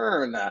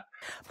return.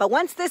 But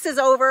once this is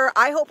over,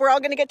 I hope we're all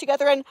going to get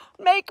together and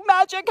make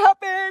magic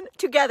happen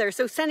together.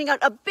 So sending out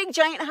a big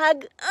giant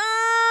hug,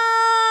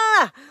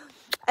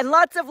 and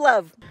lots of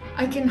love.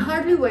 I can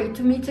hardly wait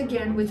to meet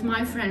again with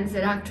my friends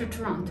at ACTRA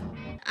Toronto.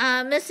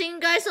 Missing you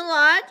guys a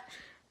lot.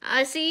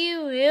 I see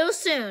you real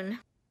soon.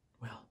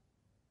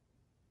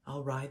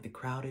 I'll ride the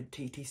crowded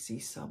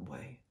TTC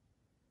subway.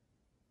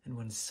 And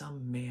when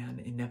some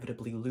man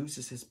inevitably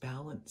loses his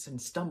balance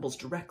and stumbles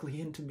directly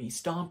into me,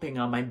 stomping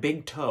on my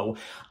big toe,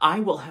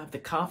 I will have the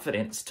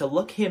confidence to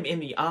look him in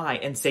the eye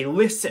and say,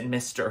 "Listen,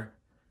 mister.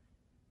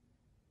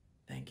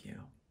 Thank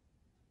you.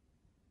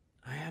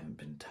 I haven't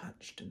been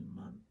touched in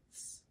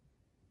months."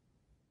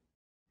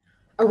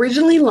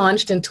 Originally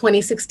launched in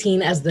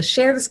 2016 as the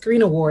Share the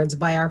Screen Awards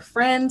by our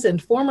friends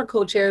and former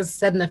co-chairs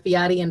Sedna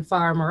Fiati and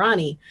Farah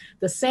Marani,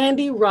 the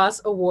Sandy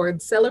Ross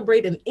Awards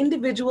celebrate an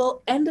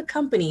individual and a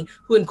company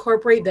who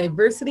incorporate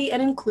diversity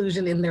and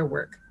inclusion in their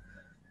work.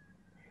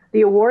 The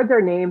awards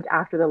are named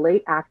after the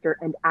late actor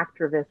and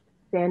activist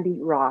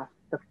Sandy Ross,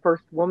 the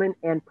first woman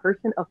and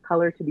person of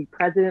color to be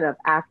president of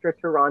ACTRA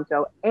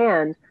Toronto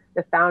and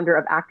the founder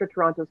of ACTRA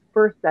Toronto's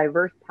first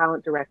diverse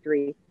talent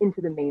directory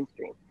into the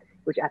mainstream,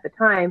 which at the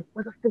time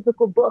was a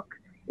physical book.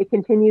 It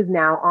continues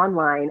now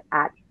online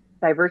at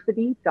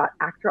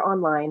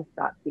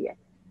diversity.actraonline.ca.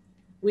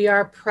 We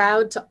are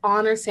proud to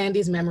honor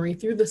Sandy's memory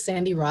through the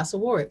Sandy Ross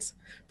Awards.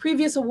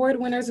 Previous award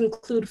winners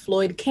include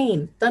Floyd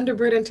Kane,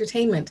 Thunderbird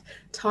Entertainment,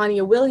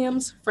 Tanya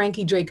Williams,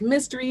 Frankie Drake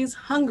Mysteries,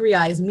 Hungry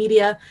Eyes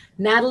Media,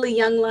 Natalie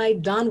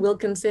Younglide, Don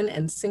Wilkinson,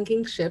 and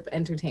Sinking Ship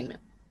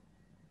Entertainment.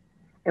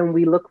 And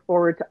we look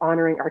forward to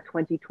honoring our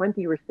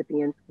 2020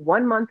 recipients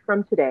 1 month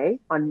from today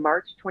on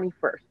March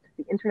 21st,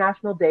 the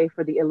International Day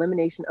for the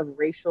Elimination of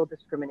Racial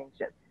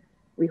Discrimination.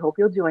 We hope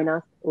you'll join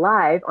us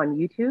live on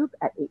YouTube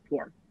at 8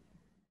 p.m.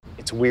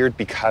 It's weird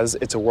because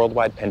it's a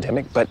worldwide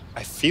pandemic, but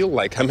I feel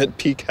like I'm at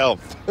peak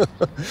health.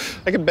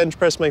 I can bench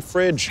press my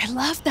fridge. I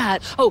love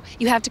that. Oh,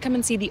 you have to come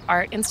and see the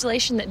art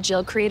installation that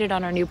Jill created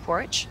on our new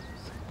porch.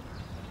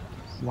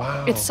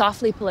 Wow. It's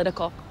softly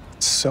political.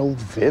 It's so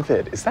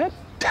vivid. Is that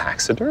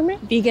taxidermy?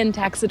 Vegan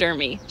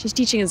taxidermy. She's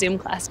teaching a Zoom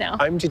class now.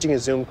 I'm teaching a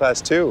Zoom class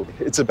too.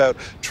 It's about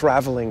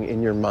traveling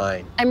in your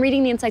mind. I'm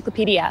reading the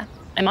encyclopedia.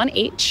 I'm on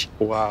H.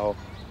 Wow.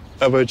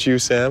 How about you,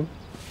 Sam?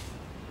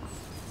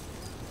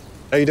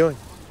 How you doing?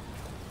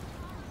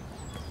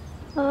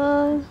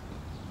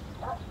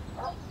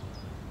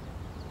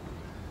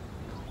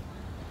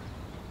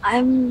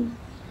 I'm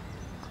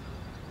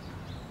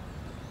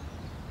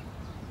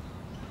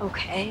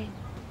okay.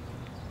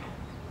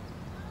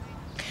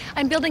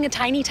 I'm building a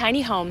tiny,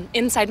 tiny home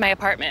inside my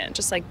apartment,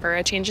 just like for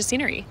a change of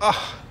scenery.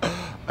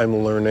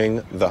 I'm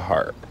learning the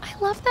harp. I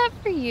love that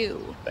for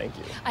you. Thank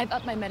you. I've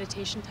upped my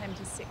meditation time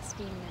to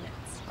 16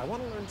 minutes. I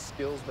want to learn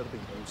skills that'll be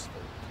useful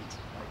in the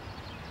future, like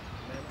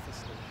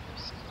manifestation.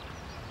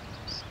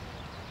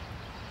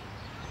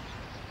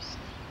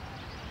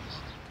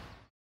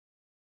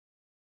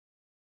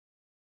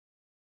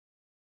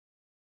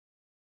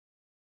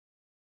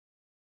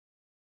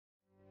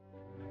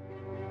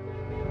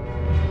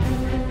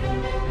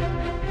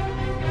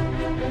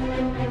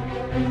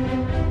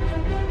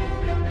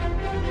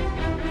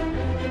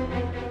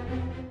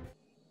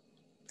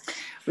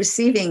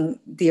 Receiving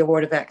the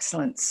Award of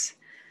Excellence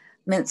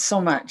meant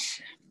so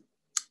much.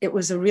 It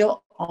was a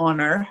real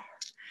honor.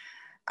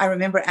 I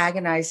remember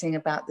agonizing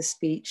about the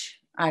speech.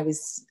 I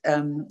was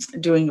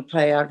doing a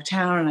play out of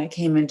town and I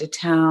came into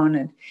town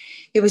and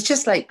it was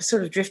just like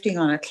sort of drifting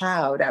on a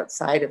cloud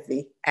outside of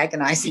the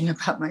agonizing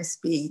about my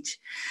speech.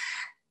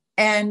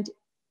 And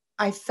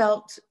I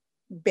felt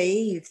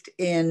bathed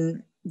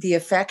in the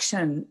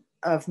affection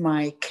of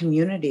my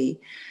community.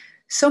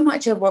 So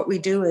much of what we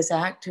do as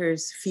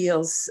actors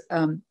feels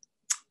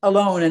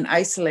alone and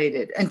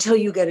isolated until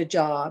you get a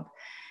job.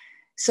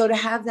 So to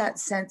have that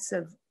sense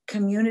of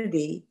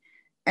community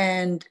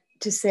and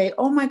to say,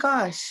 oh my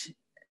gosh,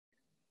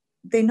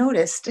 they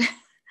noticed.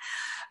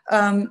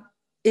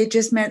 It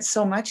just meant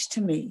so much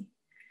to me.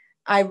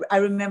 I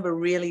remember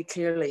really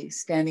clearly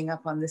standing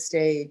up on the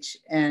stage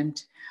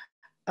and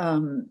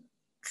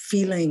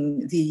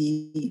feeling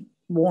the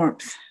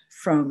warmth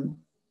from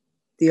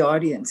the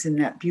audience in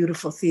that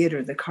beautiful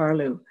theater, the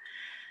Carlu.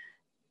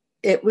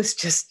 It was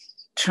just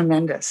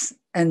tremendous.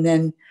 And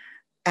then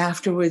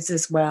afterwards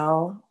as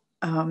well,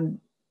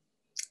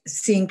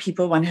 seeing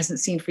people one hasn't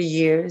seen for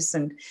years,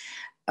 and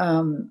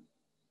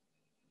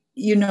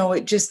you know,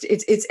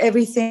 it's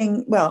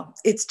everything. Well,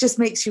 it just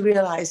makes you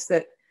realize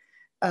that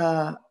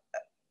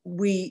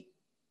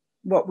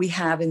what we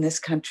have in this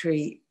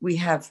country, we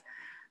have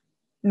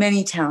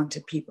many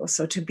talented people.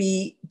 So to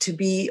be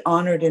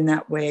honored in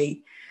that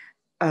way,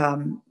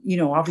 you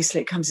know,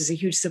 obviously it comes as a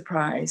huge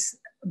surprise,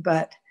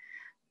 but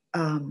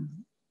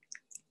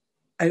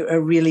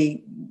a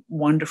really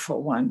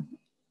wonderful one.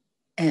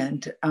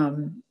 And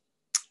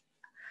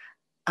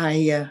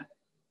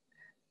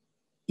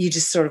you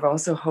just sort of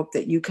also hope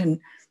that you can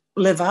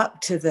live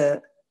up to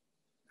the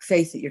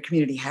faith that your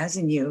community has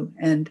in you.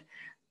 And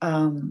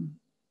I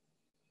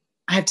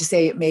have to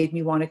say, it made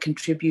me want to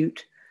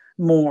contribute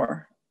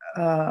more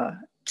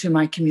to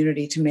my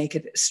community to make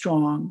it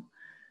strong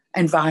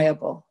and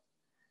viable,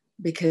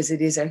 because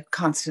it is a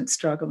constant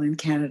struggle in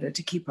Canada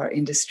to keep our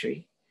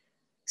industry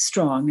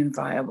strong and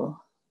viable.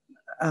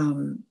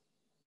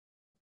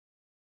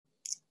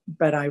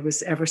 But I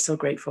was ever so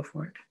grateful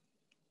for it.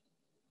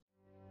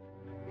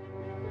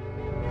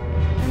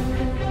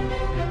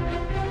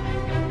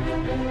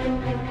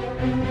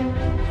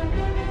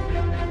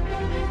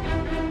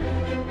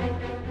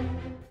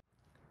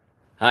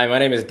 Hi, my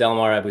name is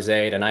Delmar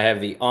Abuzaid, and I have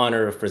the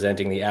honor of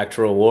presenting the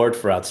ACTRA Award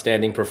for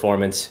Outstanding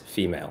Performance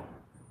Female.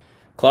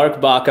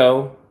 Clark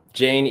Bacco,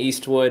 Jane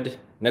Eastwood,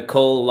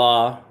 Nicole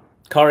Law,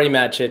 Cory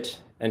Matchett,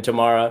 and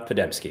Tamara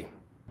Podemski.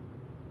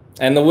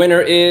 And the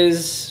winner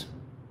is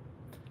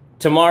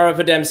Tamara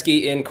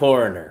Podemski in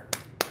Coroner.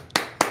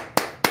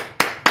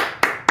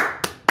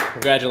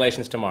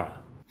 Congratulations, Tamara.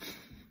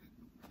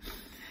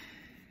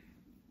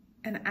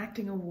 An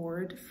acting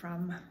award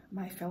from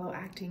my fellow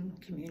acting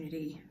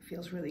community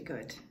feels really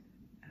good.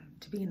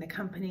 To be in the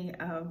company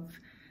of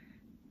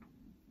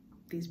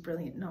these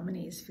brilliant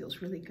nominees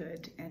feels really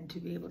good, and to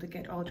be able to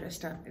get all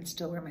dressed up and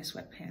still wear my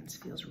sweatpants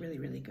feels really,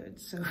 really good.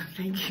 So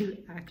thank you,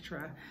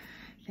 ACTRA.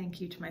 Thank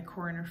you to my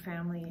Coroner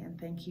family, and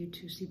thank you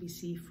to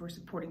CBC for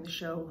supporting the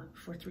show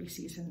for 3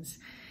 seasons.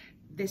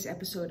 This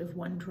episode of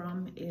One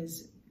Drum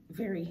is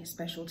very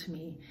special to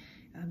me.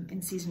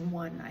 In season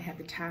 1, I had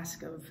the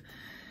task of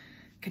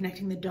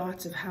connecting the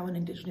dots of how an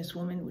Indigenous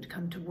woman would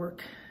come to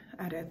work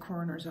at a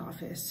coroner's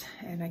office.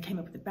 And I came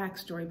up with a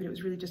backstory, but it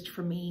was really just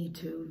for me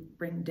to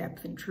bring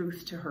depth and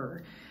truth to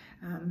her.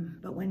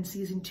 But when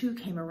season 2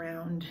 came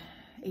around,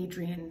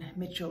 Adrian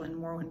Mitchell and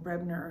Morwen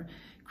Brebner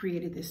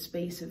created this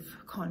space of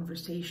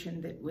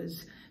conversation that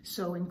was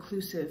so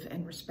inclusive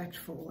and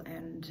respectful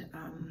and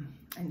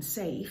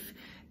safe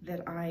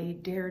that I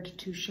dared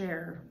to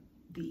share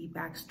the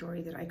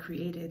backstory that I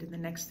created. And the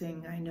next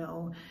thing I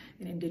know,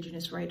 an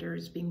Indigenous writer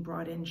is being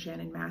brought in,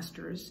 Shannon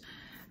Masters,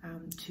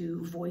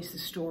 to voice the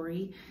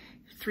story.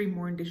 3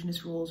 more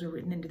Indigenous roles are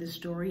written into the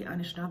story.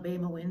 Anishinaabe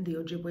Mawin, the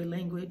Ojibwe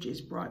language,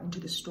 is brought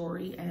into the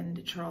story,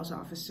 and Charles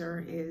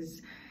Officer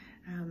is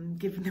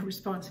given the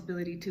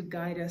responsibility to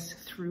guide us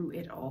through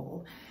it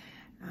all.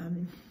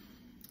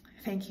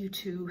 Thank you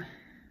to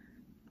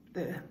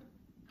the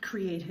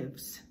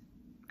creatives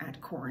at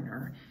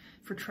Coroner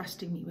for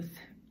trusting me with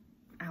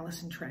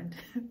Alison Trent,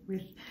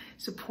 with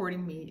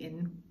supporting me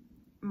in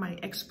my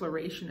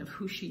exploration of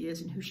who she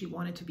is and who she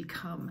wanted to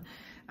become.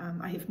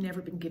 I have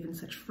never been given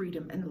such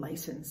freedom and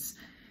license.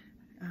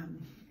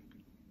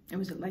 It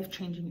was a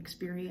life-changing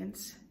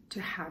experience to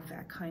have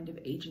that kind of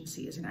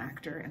agency as an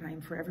actor, and I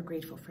am forever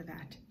grateful for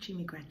that.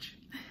 Chimigwech.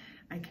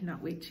 I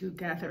cannot wait to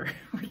gather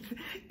with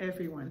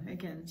everyone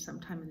again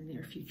sometime in the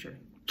near future.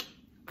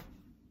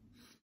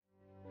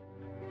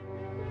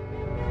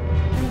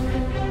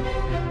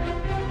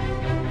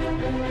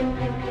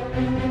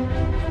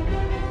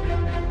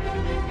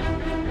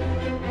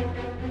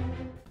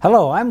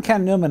 Hello, I'm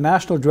Ken Newman,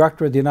 National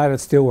Director of the United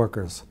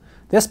Steelworkers.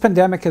 This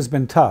pandemic has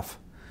been tough.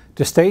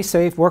 To stay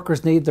safe,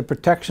 workers need the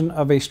protection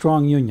of a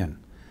strong union.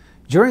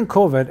 During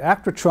COVID,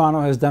 ACTRA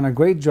Toronto has done a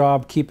great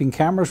job keeping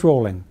cameras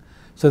rolling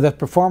so that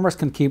performers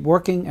can keep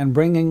working and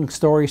bringing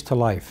stories to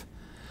life.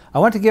 I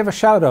want to give a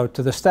shout out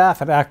to the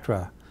staff at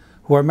ACTRA,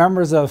 who are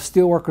members of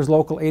Steelworkers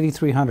Local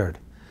 8300.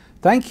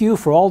 Thank you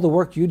for all the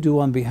work you do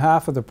on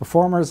behalf of the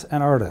performers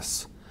and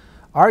artists.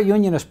 Our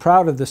union is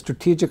proud of the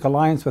strategic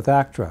alliance with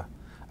ACTRA,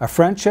 a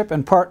friendship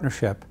and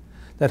partnership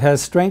that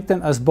has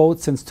strengthened us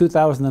both since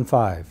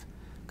 2005.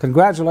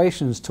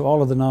 Congratulations to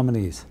all of the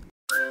nominees.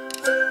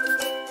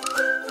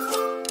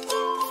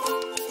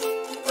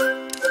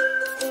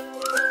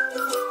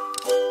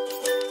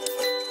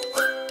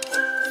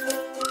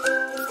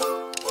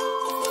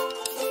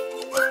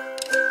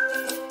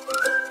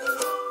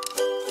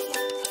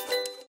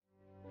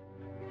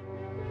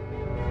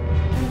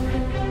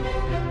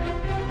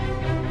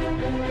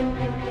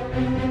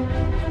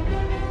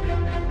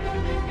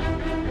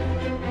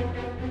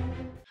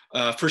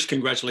 First,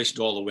 congratulations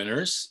to all the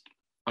winners.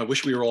 I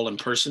wish we were all in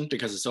person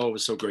because it's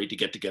always so great to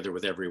get together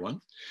with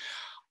everyone.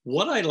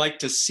 What I like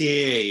to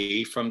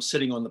say from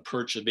sitting on the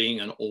perch of being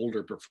an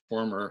older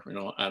performer,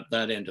 at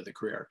that end of the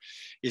career,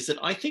 is that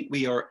I think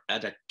we are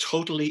at a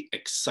totally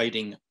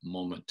exciting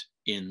moment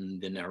in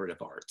the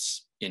narrative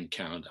arts in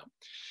Canada.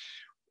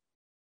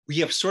 We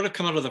have sort of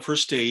come out of the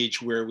first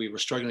stage where we were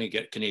struggling to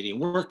get Canadian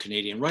work,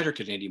 Canadian writer,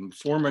 Canadian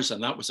performers,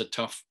 and that was a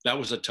tough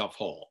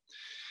haul.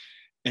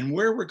 And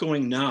where we're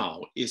going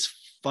now is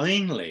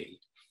finally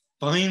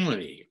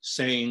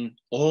saying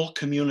all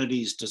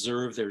communities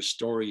deserve their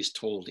stories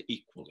told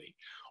equally.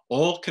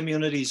 All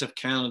communities of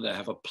Canada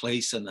have a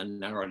place in the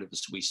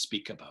narratives we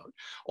speak about.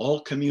 All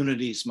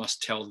communities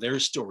must tell their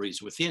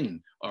stories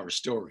within our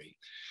story.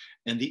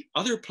 And the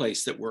other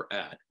place that we're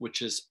at,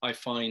 which is, I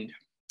find,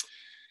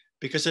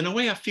 because in a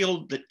way I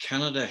feel that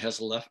Canada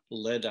has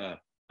led a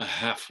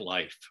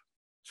half-life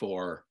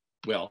for,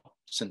 well,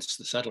 since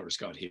the settlers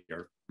got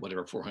here,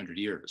 whatever, 400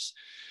 years.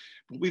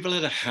 But we've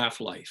led a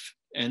half-life.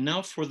 And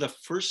now for the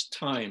first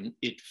time,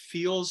 it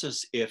feels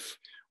as if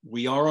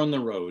we are on the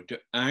road to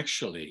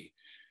actually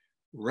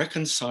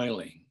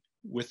reconciling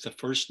with the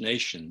First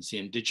Nations, the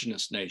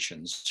Indigenous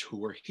nations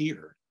who are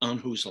here, on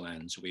whose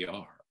lands we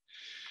are.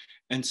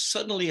 And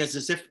suddenly,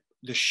 as if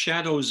the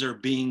shadows are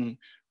being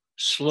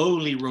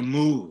slowly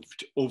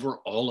removed over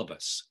all of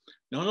us,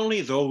 not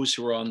only those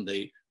who are on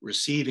the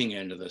receiving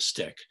end of the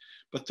stick,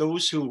 but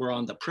those who were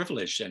on the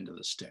privileged end of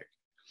the stick.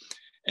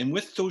 And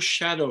with those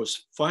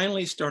shadows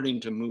finally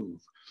starting to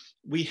move,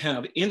 we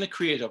have in the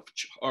creative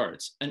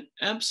arts an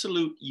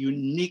absolute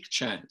unique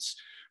chance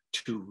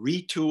to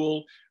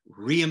retool,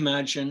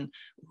 reimagine,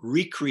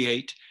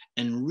 recreate,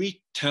 and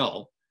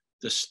retell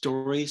the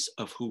stories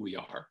of who we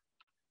are.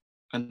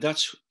 And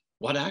that's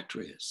what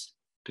ACTRA is,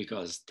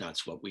 because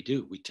that's what we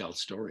do. We tell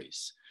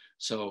stories.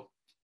 So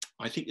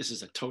I think this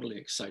is a totally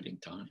exciting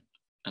time,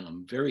 and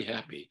I'm very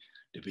happy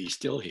to be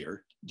still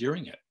here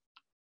during it.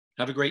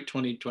 Have a great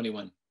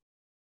 2021.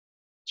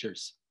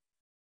 Cheers.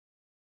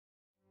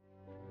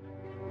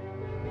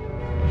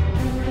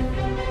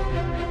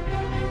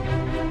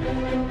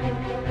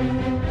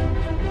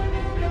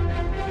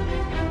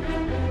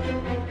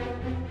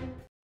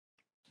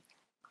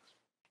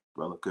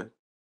 Do I look good?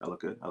 I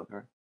look good? I look all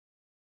right?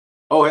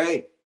 Oh,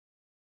 hey.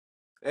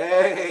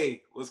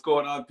 Hey, what's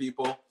going on,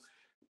 people?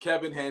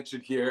 Kevin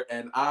Hanchett here,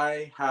 and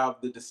I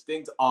have the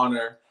distinct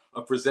honor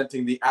of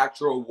presenting the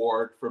ACTRA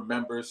Award for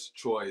Members'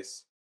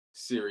 Choice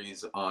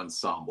Series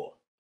Ensemble.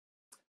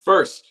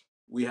 First,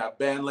 we have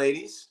Band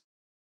Ladies,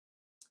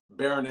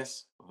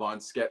 Baroness Von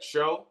Sketch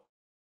Show,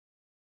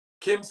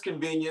 Kim's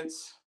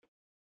Convenience,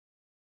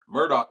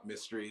 Murdoch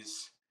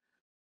Mysteries,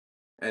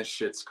 and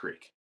Schitt's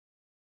Creek.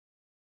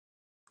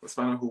 Let's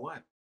find out who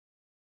won.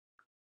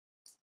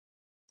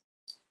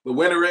 The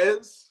winner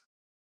is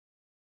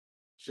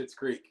Schitt's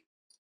Creek.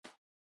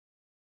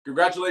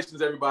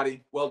 Congratulations,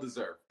 everybody. Well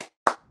deserved.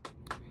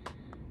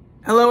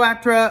 Hello,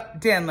 ACTRA.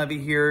 Dan Levy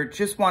here.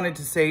 Just wanted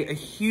to say a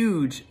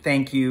huge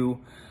thank you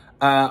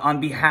on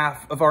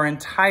behalf of our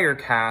entire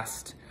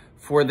cast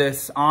for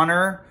this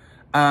honor.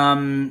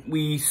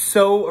 We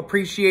so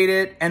appreciate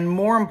it. And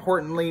more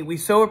importantly, we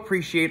so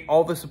appreciate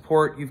all the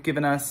support you've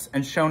given us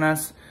and shown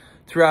us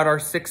throughout our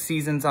 6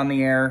 seasons on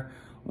the air.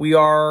 We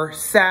are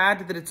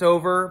sad that it's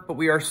over, but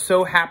we are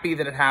so happy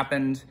that it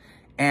happened.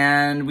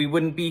 And we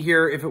wouldn't be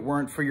here if it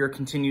weren't for your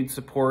continued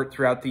support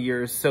throughout the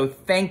years. So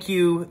thank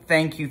you,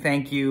 thank you,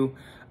 thank you.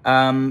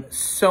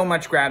 So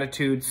much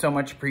gratitude, so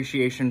much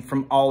appreciation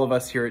from all of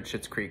us here at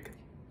Schitt's Creek.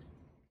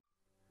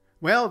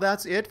 Well,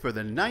 that's it for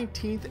the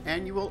 19th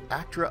Annual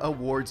ACTRA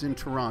Awards in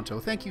Toronto.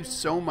 Thank you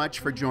so much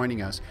for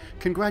joining us.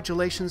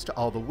 Congratulations to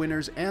all the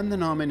winners and the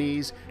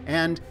nominees,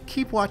 and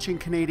keep watching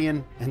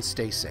Canadian and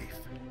stay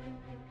safe.